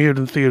premiered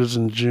in theaters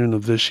in June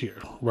of this year,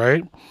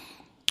 right?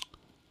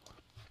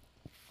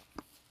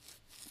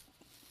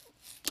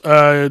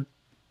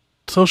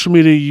 Social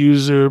media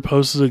user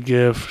posted a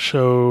GIF,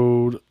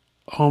 showed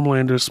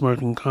Homelander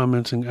smirking,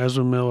 commenting,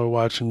 Ezra Miller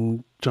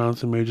watching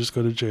Jonathan Majors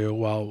go to jail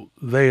while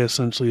they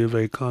essentially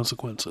evade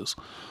consequences.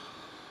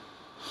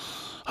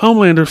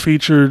 Homelander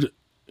featured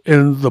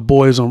in The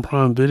Boys on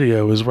Prime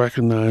Video is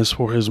recognized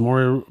for his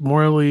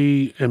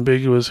morally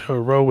ambiguous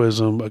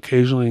heroism,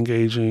 occasionally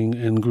engaging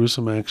in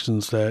gruesome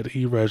actions that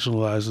he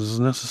rationalizes as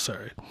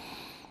necessary.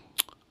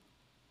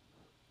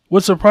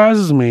 What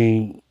surprises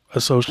me,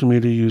 a social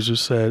media user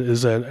said,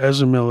 is that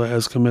Ezra Miller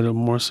has committed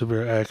more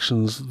severe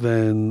actions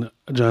than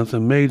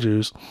Jonathan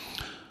Majors,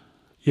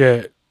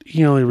 yet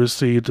he only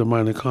received a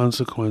minor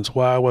consequence.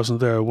 Why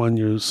wasn't there a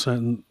 1-year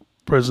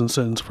prison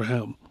sentence for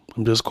him?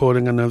 I'm just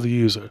quoting another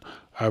user.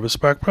 I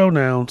respect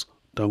pronouns.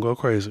 Don't go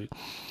crazy.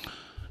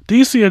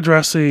 DC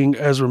addressing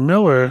Ezra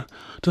Miller,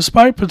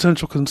 despite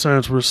potential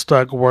concerns, we're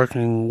stuck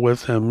working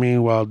with him.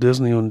 Meanwhile,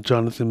 Disney on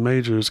Jonathan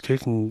Majors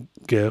kicking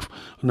GIF,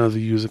 another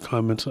user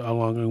commented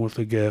along with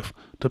the GIF,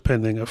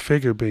 depending a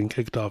figure being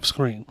kicked off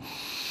screen.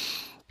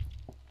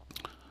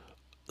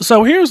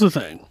 So here's the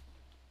thing.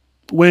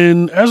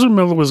 When Ezra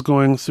Miller was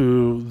going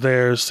through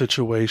their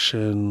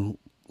situation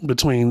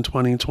between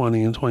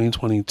 2020 and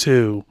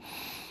 2022,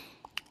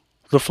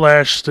 The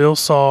Flash still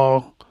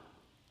saw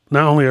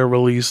not only a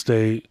release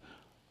date,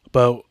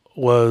 but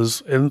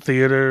was in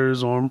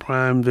theaters, on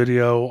Prime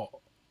Video,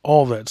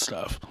 all that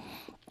stuff.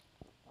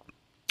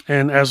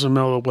 And Ezra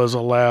Miller was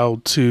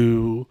allowed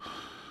to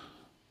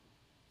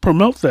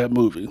promote that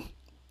movie.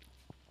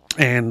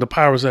 And the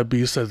powers that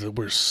be said that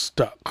we're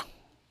stuck.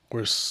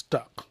 We're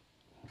stuck.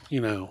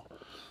 You know,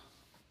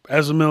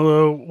 Ezra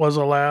Miller was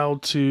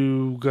allowed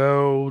to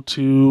go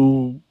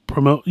to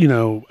promote, you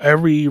know,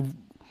 every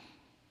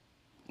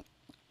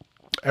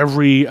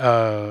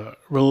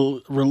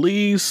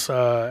release,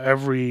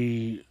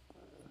 every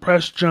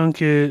press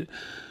junket,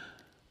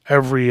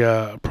 every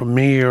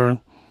premiere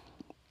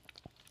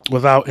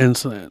without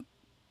incident.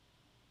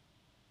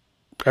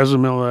 Ezra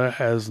Miller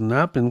has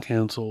not been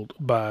canceled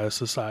by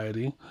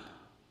society.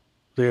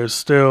 They're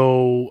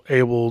still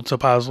able to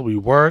possibly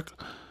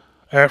work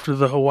after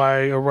the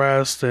Hawaii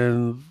arrest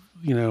and,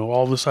 you know,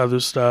 all this other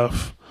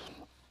stuff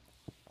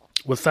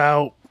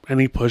without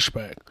any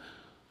pushback.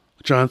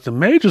 Jonathan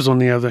Majors, on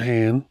the other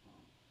hand,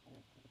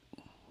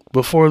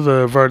 before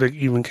the verdict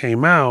even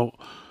came out,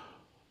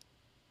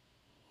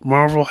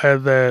 Marvel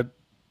had that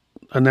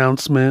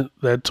announcement,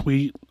 that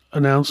tweet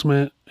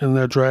announcement in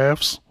their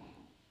drafts.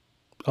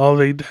 All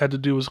they had to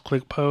do was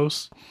click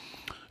post,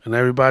 and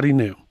everybody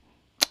knew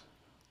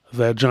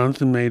that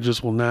Jonathan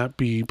Majors will not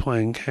be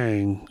playing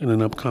Kang in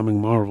an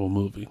upcoming Marvel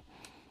movie.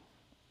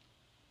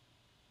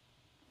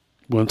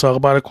 You want to talk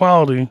about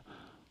equality?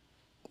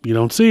 You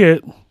don't see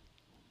it.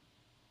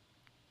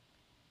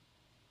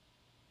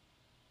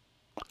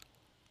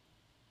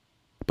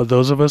 But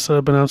those of us that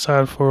have been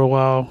outside for a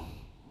while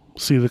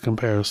see the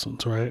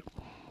comparisons, right?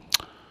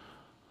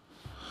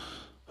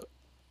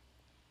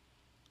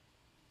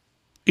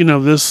 You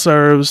know, this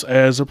serves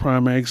as a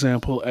primary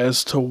example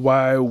as to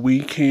why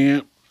we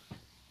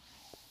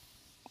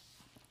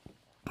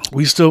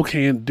still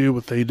can't do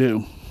what they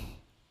do.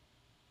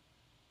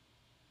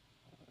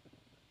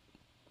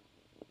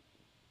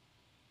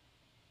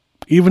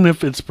 Even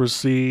if it's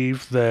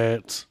perceived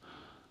that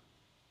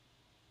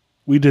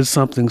we did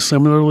something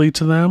similarly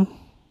to them,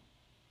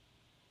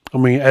 I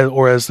mean,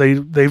 or as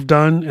they've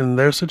done in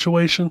their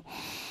situation,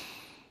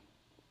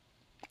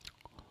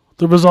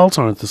 the results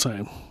aren't the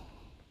same.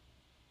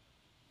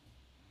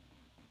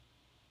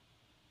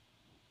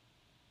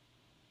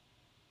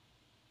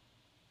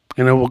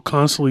 And it will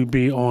constantly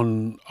be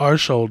on our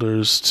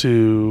shoulders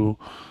to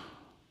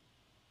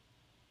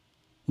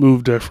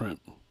move different.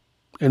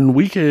 And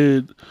we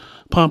could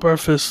pump our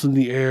fists in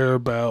the air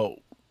about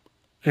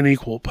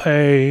unequal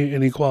pay,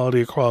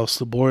 inequality across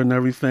the board and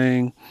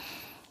everything.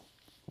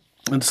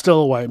 It's still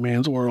a white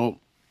man's world.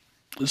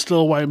 It's still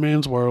a white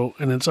man's world,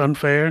 and it's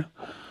unfair.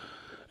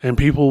 And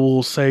people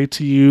will say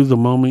to you the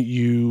moment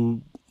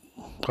you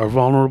are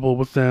vulnerable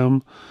with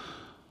them,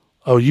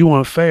 oh, you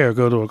want fair,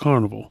 go to a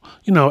carnival.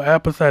 You know,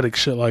 apathetic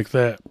shit like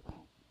that.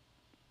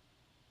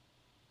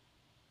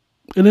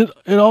 And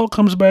it all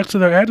comes back to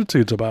their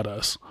attitudes about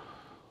us.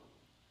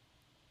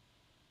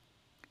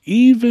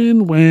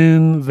 Even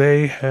when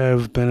they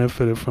have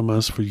benefited from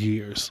us for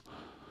years,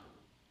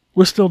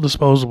 we're still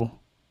disposable.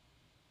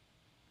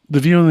 The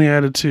view and the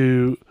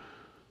attitude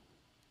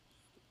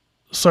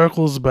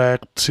circles back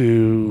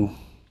to,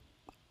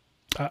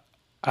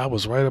 I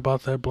was right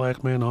about that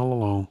black man all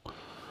along.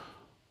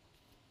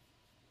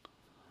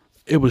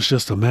 It was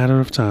just a matter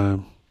of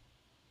time.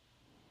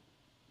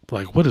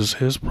 Like, what is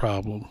his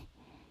problem?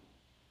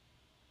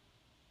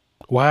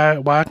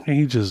 Why can't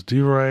he just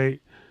do right?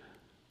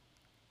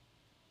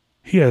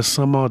 He has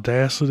some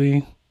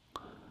audacity.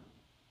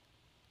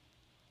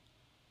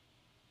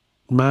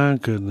 My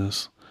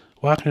goodness.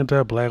 Why can't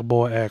that black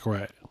boy act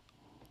right?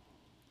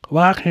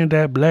 Why can't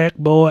that black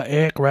boy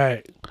act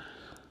right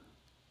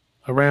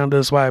around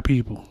us white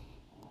people?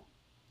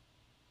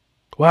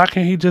 Why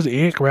can't he just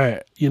act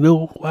right? You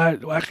know, why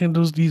can't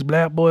these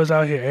black boys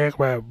out here act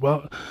right?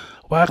 Well,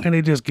 why can't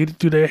they just get it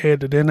through their head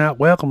that they're not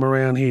welcome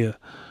around here?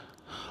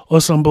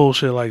 Or some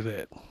bullshit like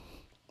that.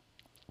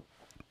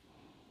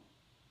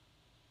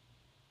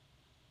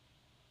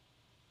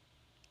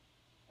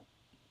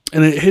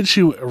 And it hits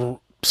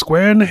you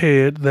square in the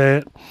head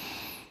that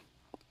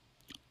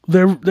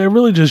they're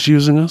really just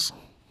using us.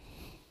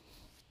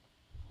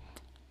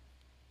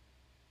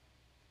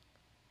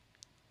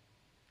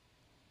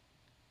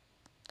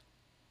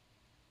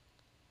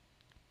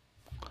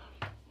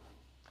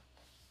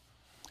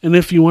 And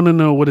if you want to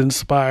know what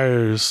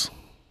inspires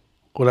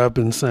what I've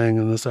been saying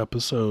in this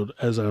episode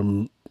as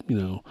I'm,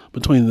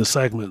 between the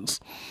segments,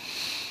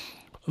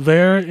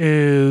 there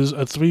is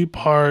a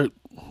three-part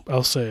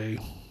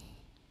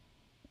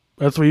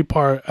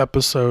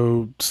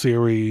episode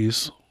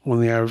series on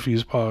the I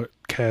Refuse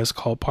podcast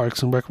called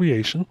Parks and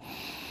Recreation.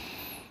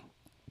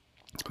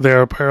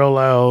 There are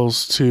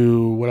parallels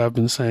to what I've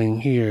been saying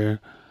here,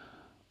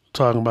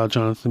 talking about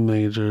Jonathan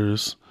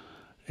Majors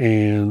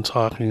and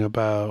talking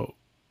about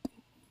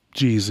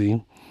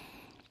Jeezy,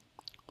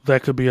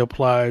 that could be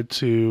applied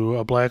to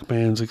a black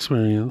man's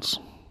experience,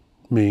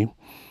 me,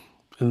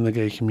 in the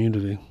gay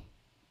community.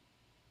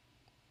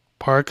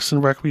 Parks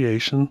and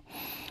Recreation,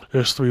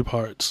 there's 3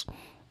 parts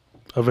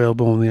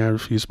available on the I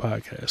Refuse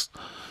podcast.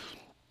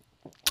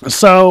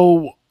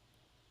 So,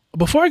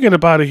 before I get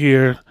up out of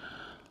here,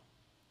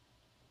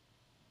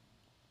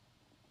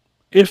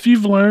 if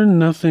you've learned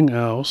nothing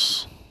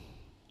else,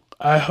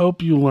 I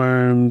hope you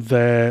learned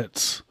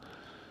that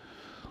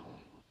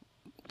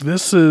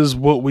this is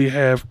what we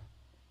have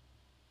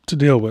to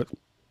deal with.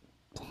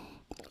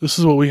 This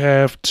is what we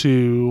have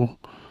to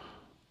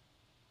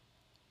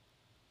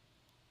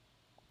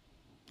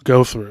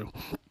go through.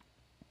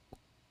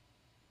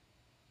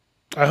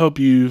 I hope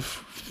you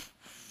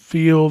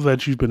feel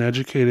that you've been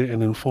educated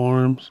and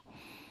informed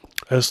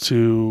as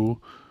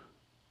to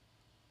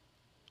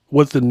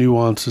what the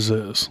nuances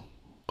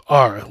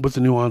are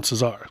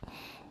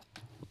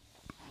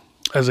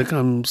as it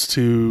comes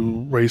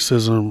to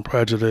racism,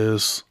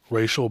 prejudice,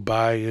 racial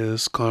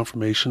bias,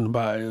 confirmation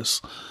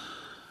bias,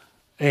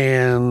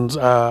 and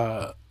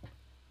the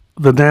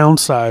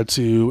downside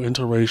to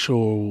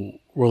interracial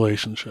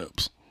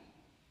relationships.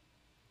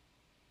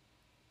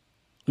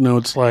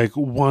 It's like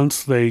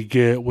once they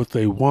get what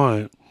they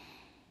want,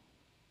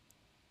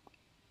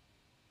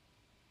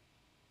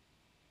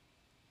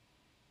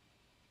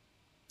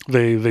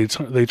 they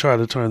try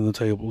to turn the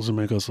tables and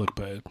make us look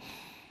bad.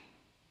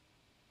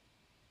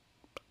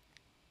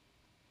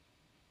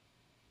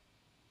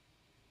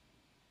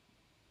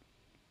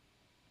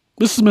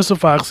 This is Mr.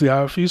 Fox, the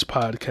I Refuse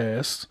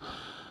podcast.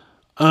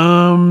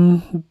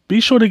 Be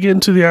sure to get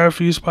into the I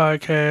Refuse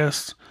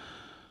podcast,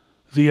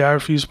 the I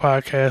Refuse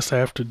podcast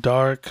After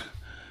Dark,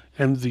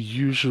 and the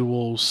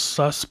usual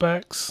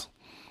suspects.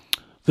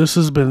 This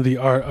has been the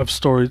Art of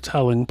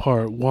Storytelling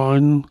Part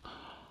 1.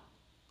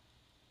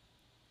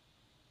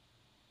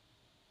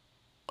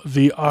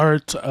 The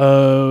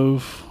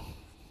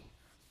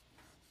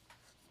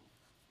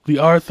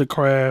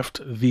craft,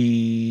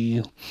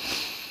 the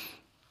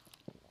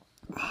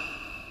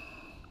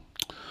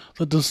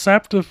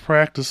deceptive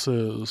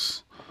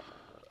practices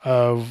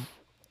of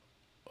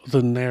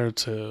the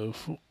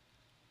narrative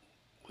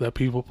that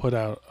people put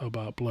out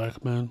about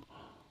black men,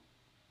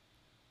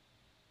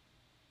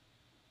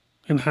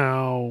 and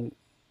how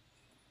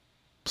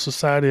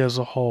society as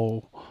a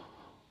whole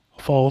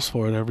falls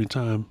for it every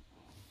time.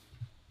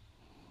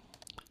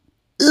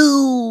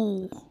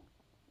 Ooh,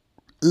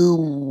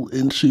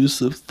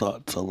 intrusive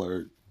thoughts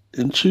alert.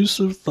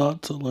 Intrusive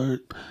thoughts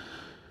alert.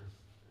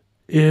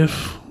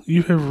 If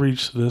you have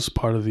reached this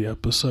part of the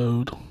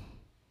episode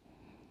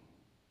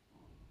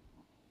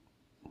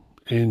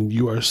and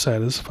you are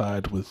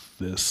satisfied with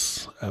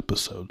this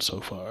episode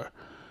so far,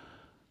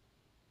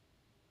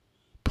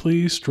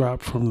 please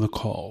drop from the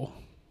call.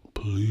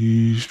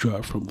 Please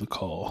drop from the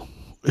call.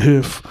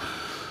 If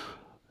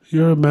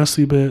you're a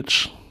messy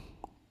bitch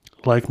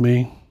like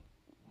me,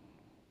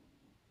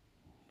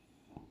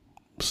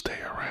 stay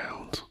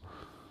around.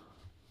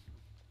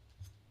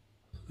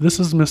 This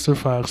is Mr.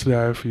 Fox, the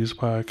I Refuse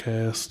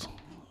podcast.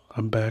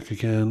 I'm back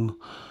again.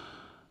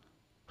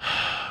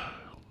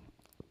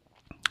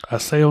 I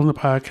say on the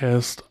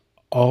podcast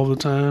all the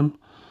time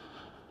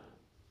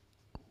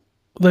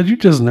that you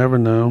just never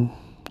know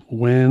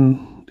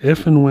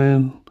if and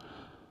when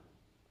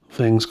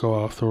things go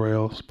off the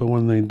rails. But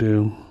when they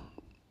do,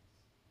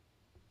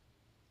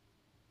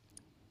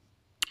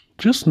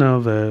 just know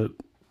that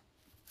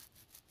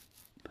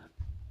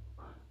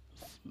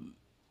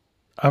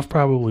I've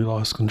probably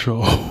lost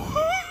control.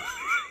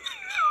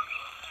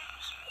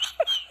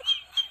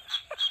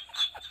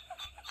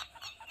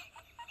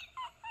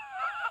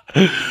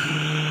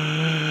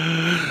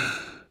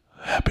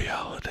 Happy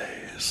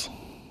holidays.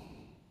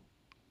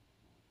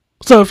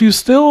 So if you're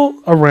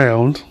still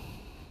around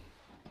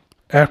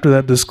after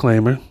that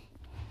disclaimer,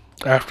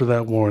 after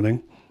that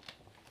warning,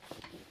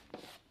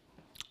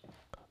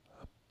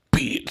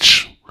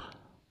 Beach,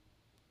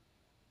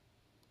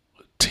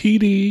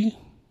 TD,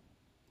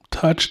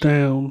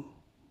 touchdown,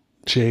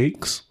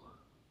 Jakes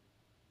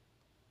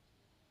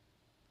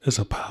is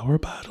a power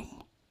bottom.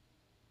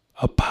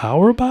 A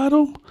power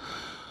bottom?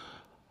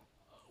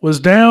 Was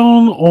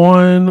down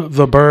on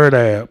the Bird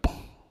app,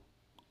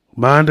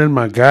 minding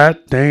my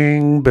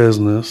goddamn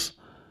business,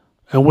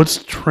 And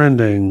what's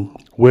trending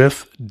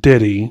with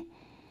Diddy?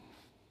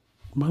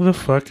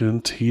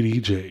 Motherfucking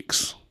TD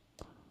Jakes.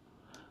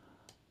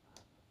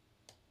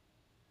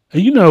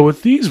 And you know,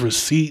 with these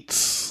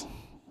receipts,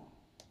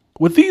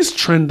 with these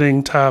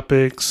trending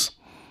topics,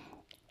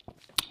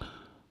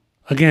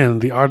 again,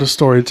 the art of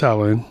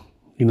storytelling,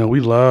 you know, we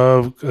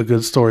love a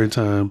good story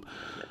time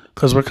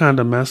because we're kind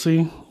of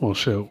messy. Well,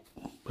 shit,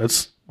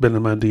 that's been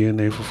in my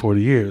DNA for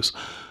 40 years.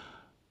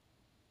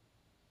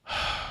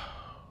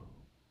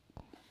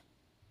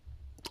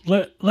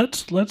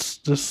 Let's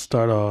just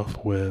start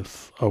off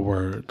with a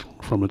word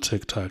from a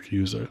TikTok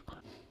user.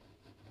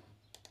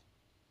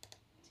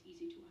 It's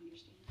easy to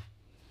understand.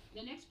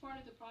 The next part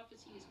of the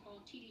prophecy is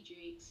called T.D.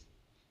 Jakes.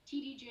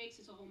 T.D. Jakes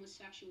is a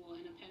homosexual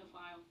and a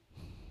pedophile.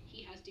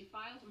 He has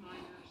defiled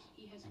minors.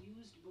 He has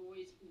used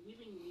boys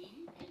willingly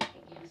and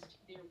against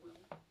their will.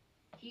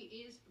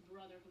 He is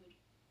brotherhood,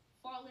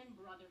 fallen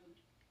brotherhood,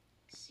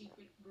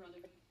 secret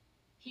brotherhood.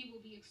 He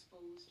will be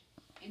exposed,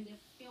 and the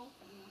filth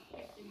will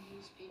hit the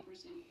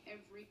newspapers in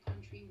every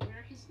country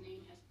where his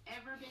name has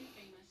ever been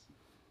famous,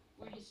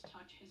 where his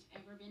touch has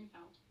ever been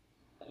felt.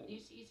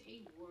 This is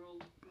a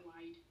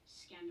worldwide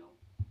scandal.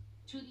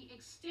 To the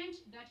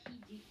extent that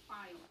he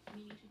defiled,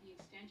 meaning to the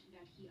extent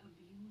that he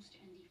abused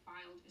and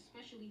defiled,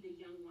 especially the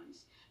young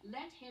ones,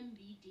 let him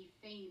be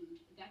defamed.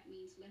 That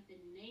means let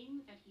the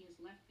name that he has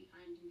left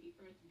behind in the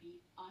earth be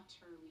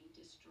utterly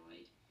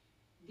destroyed.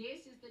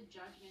 This is the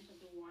judgment of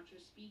the watcher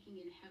speaking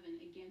in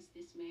heaven against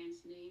this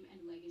man's name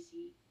and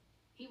legacy.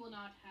 He will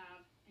not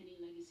have any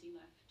legacy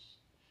left.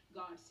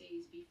 God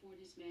says before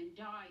this man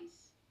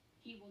dies,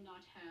 he will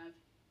not have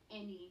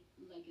any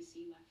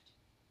legacy left.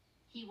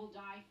 He will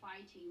die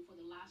fighting for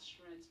the last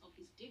shreds of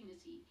his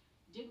dignity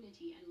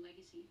and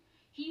legacy.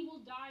 He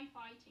will die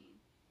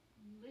fighting.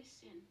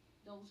 Listen,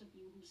 those of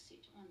you who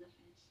sit on the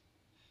fence.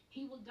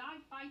 He will die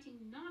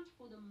fighting not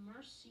for the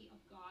mercy of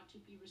God to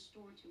be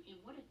restored to him.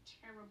 What a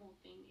terrible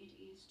thing it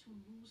is to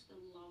lose the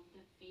love,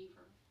 the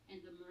favor, and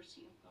the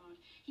mercy of God.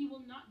 He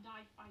will not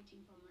die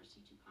fighting for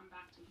mercy to come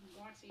back to him.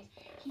 God says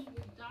he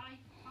will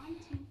die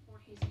fighting for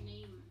his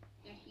name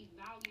that he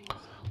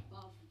values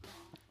above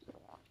God.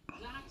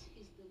 That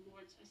is the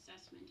Lord's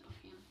assessment of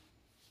him.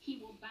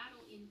 He will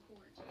battle in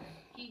court.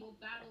 He will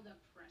battle the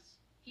press.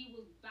 He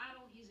will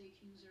battle his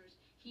accusers.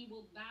 He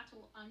will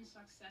battle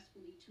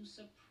unsuccessfully to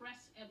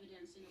suppress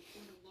evidence in a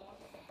court of law.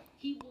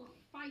 He will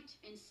fight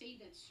and say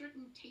that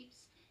certain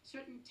tapes,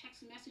 certain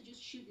text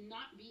messages should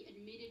not be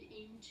admitted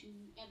into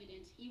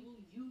evidence. He will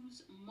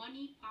use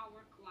money,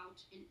 power, clout,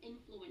 and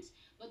influence,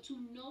 but to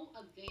no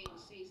avail,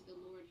 says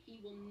the Lord. He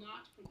will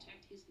not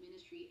protect his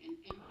ministry and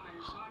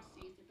empire. God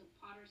says that the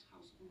potter's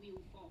house will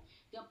fall.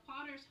 The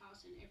potter's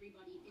house and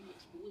everybody in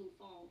it will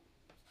fall.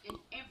 And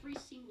every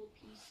single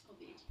piece of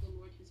it, the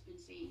Lord has been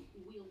saying,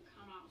 will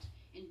come out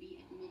and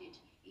be admitted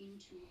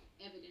into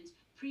evidence.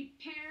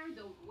 Prepare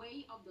the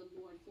way of the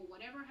Lord, for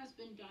whatever has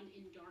been done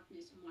in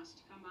darkness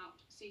must come out,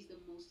 says the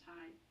Most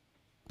High.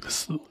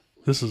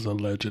 This is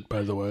alleged,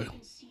 by the way. I have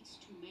given seats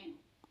to men.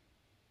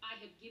 I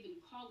have given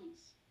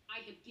callings.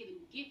 I have given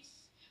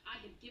gifts. I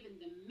have given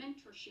them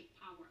mentorship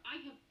power.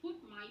 I have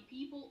put my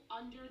people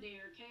under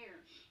their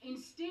care.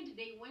 Instead,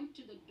 they went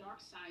to the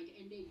dark side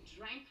and they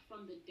drank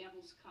from the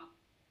devil's cup.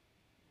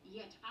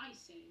 Yet I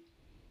say,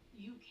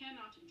 you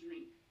cannot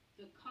drink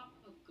the cup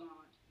of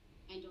God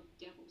and of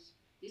devils.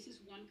 This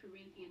is 1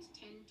 Corinthians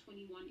 10,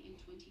 21 and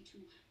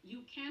 22.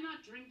 You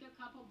cannot drink the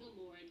cup of the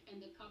Lord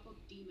and the cup of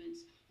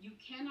demons. You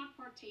cannot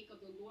partake of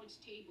the Lord's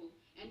table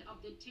and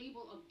of the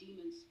table of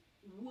demons.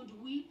 Would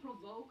we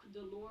provoke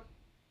the Lord?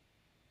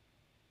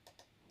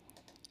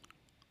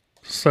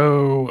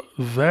 So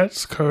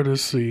that's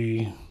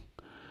courtesy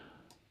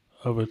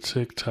of a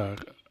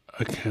TikTok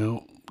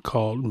account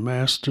called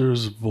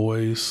Master's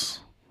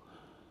Voice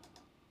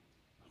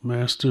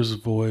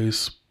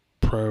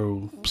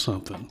Pro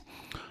something.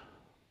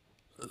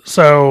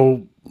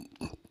 So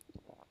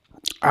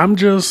I'm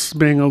just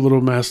being a little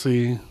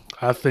messy.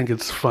 I think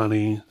it's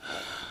funny.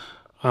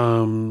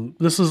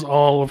 This is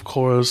all, of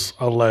course,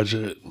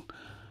 alleged.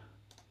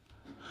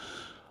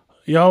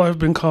 Y'all have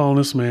been calling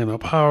this man a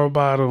power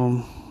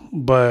bottom,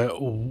 but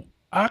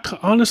I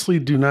honestly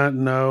do not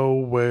know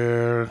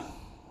where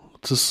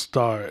to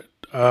start.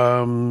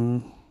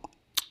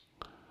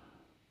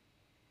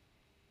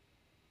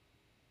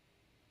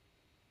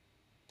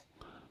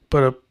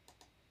 But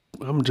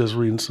I'm just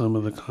reading some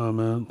of the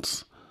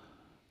comments.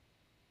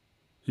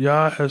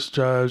 Yah has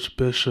judged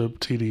Bishop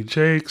T.D.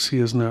 Jakes. He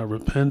has not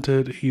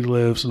repented. He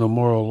lives an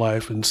immoral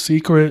life in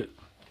secret.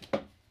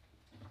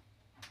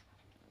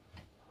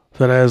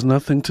 That has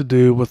nothing to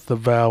do with the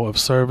vow of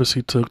service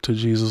he took to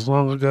Jesus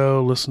long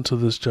ago. Listen to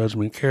this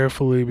judgment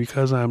carefully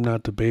because I am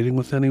not debating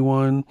with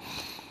anyone.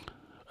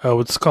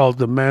 It's called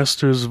the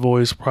Master's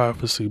Voice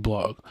Prophecy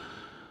blog.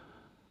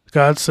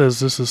 God says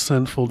this is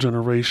sinful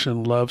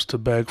generation loves to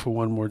beg for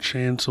one more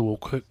chance and will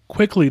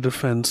quickly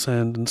defend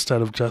sin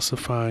instead of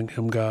justifying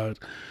him, God,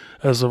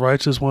 as the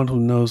righteous one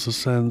who knows the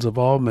sins of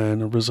all men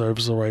and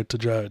reserves the right to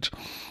judge.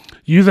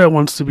 You that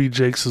wants to be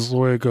Jake's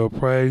lawyer, go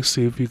pray.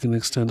 See if you can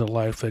extend a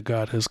life that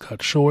God has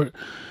cut short.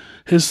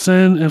 His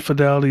sin,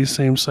 infidelity,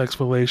 same-sex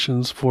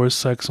relations, forced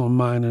sex on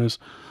minors,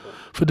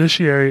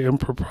 fiduciary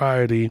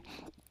impropriety,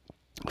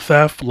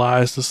 theft,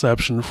 lies,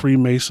 deception,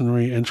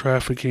 Freemasonry, and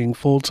trafficking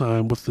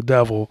full-time with the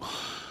devil,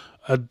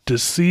 a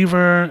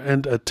deceiver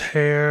and a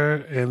tear,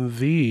 and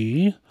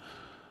the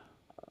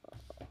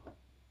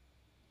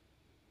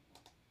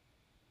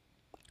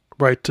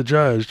right to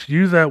judge.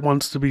 You that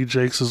wants to be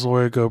Jake's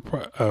lawyer,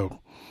 go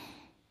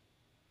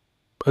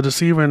a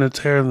deceiver and a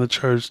tear in the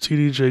church.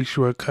 T.D. Jakes,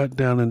 you are cut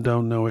down and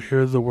don't know.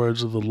 Hear the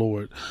words of the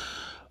Lord.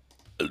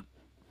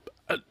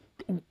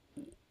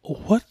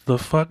 What the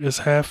fuck is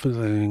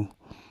happening?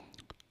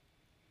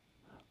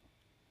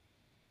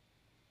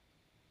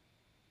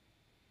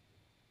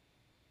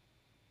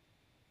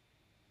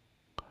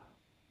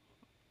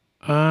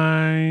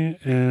 I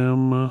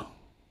am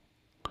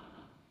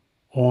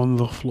on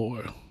the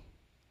floor.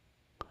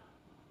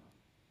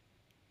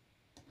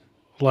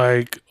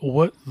 Like,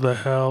 what the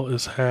hell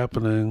is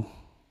happening?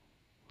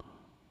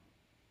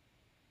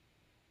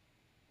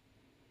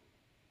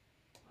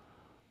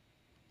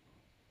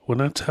 When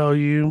I tell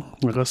you,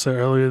 like I said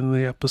earlier in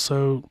the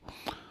episode,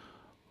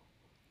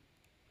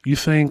 you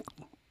think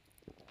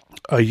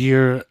a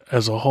year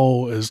as a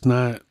whole is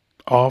not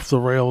off the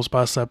rails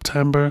by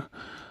September?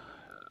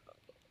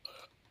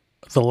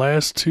 The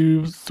last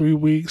 2-3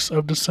 weeks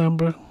of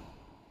December,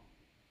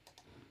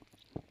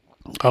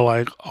 I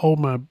like, hold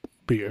my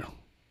beer.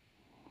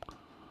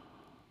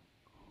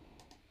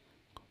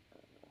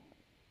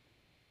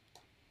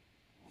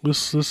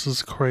 This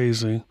is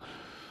crazy.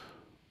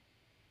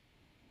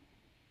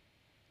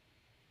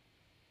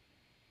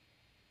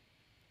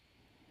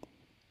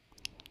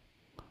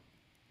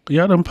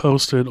 Y'all done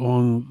posted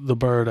on the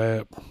Bird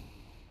app,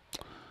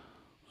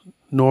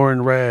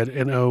 Norin Rad,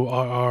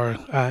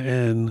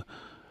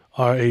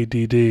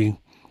 NORRINRADD,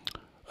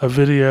 a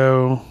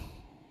video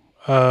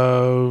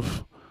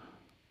of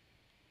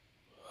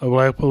a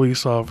black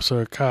police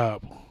officer, a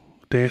cop,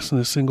 dancing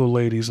to single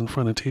ladies in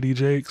front of T.D.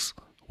 Jakes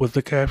with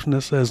the caption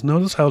that says,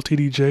 "Notice how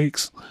T.D.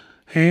 Jakes'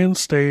 hands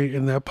stay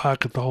in that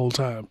pocket the whole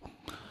time."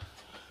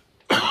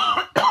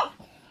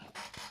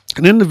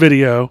 And in the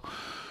video,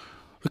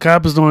 the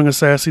cop is doing a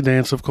sassy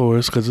dance, of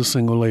course, because it's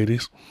single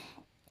ladies.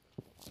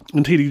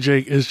 And T.D.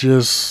 Jake is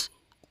just,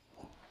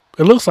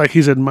 it looks like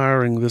he's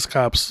admiring this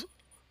cop's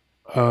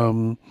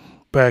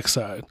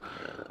backside.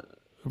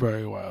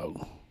 Very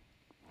wild.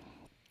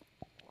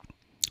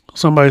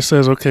 Somebody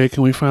says, okay,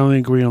 can we finally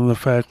agree on the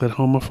fact that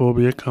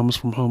homophobia comes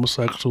from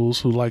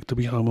homosexuals who like to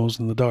be homos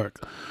in the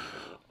dark?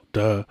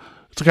 Duh.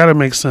 It's got to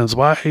make sense.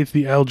 Why hate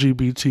the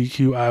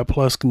LGBTQI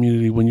plus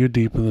community when you're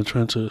deep in the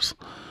trenches?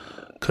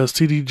 Because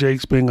T.D.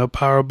 Jakes being a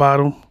power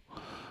bottom?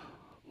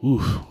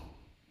 Oof.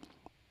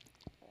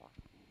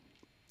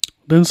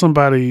 Then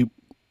somebody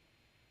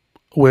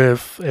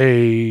with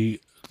a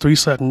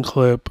 3-second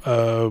clip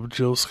of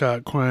Jill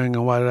Scott crying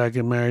and "Why Did I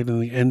Get Married" in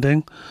the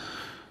ending,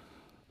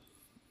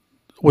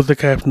 with the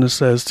caption that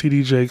says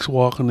T.D. Jakes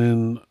walking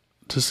in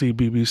to see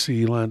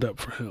BBC lined up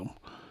for him.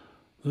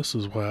 This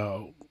is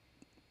wild.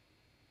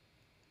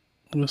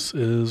 This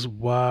is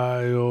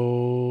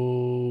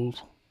wild.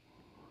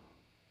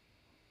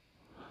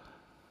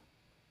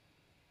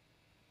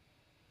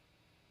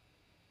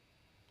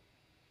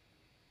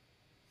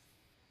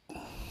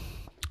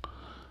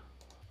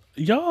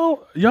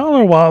 Y'all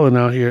are wilding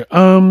out here.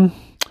 I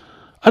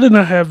did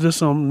not have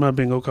this on my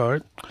bingo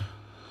card.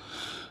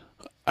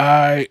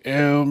 I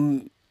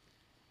am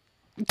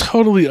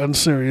totally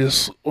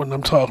unserious when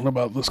I'm talking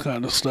about this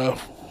kind of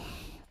stuff.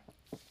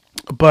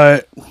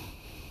 But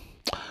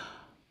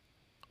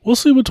we'll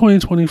see what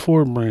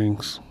 2024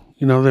 brings.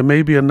 You know, there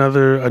may be a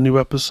new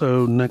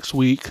episode next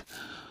week.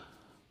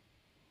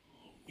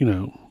 You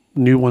know,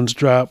 new ones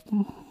drop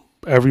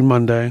every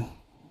Monday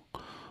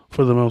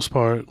for the most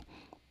part.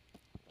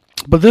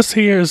 But this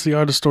here is the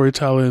Art of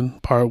Storytelling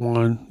Part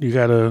 1. You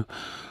got a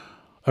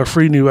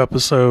free new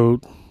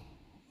episode,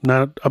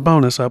 not a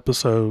bonus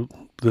episode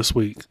this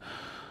week.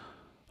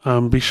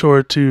 Be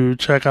sure to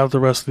check out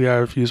the rest of the I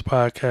Refuse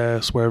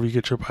podcast wherever you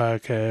get your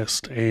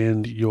podcast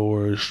and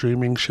your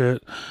streaming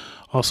shit.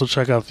 Also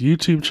check out the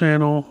YouTube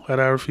channel at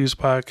I Refuse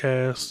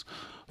Podcast.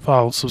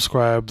 Follow and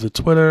subscribe to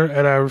Twitter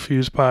at I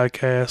Refuse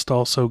Podcast.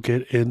 Also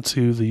get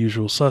into The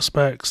Usual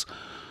Suspects,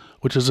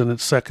 which is in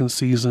its second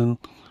season.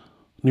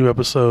 New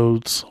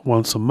episodes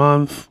once a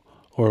month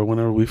or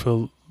whenever we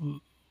feel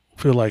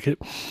like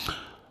it.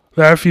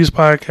 The I Refuse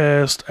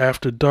Podcast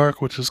After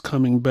Dark, which is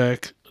coming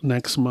back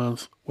next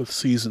month with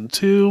season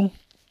 2.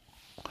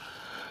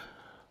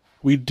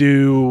 We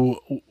do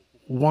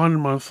one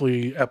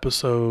monthly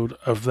episode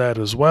of that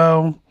as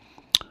well.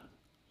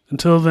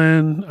 Until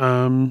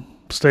then,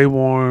 stay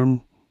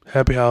warm,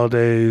 happy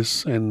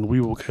holidays, and we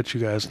will catch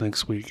you guys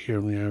next week here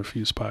on the I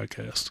Refuse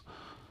Podcast.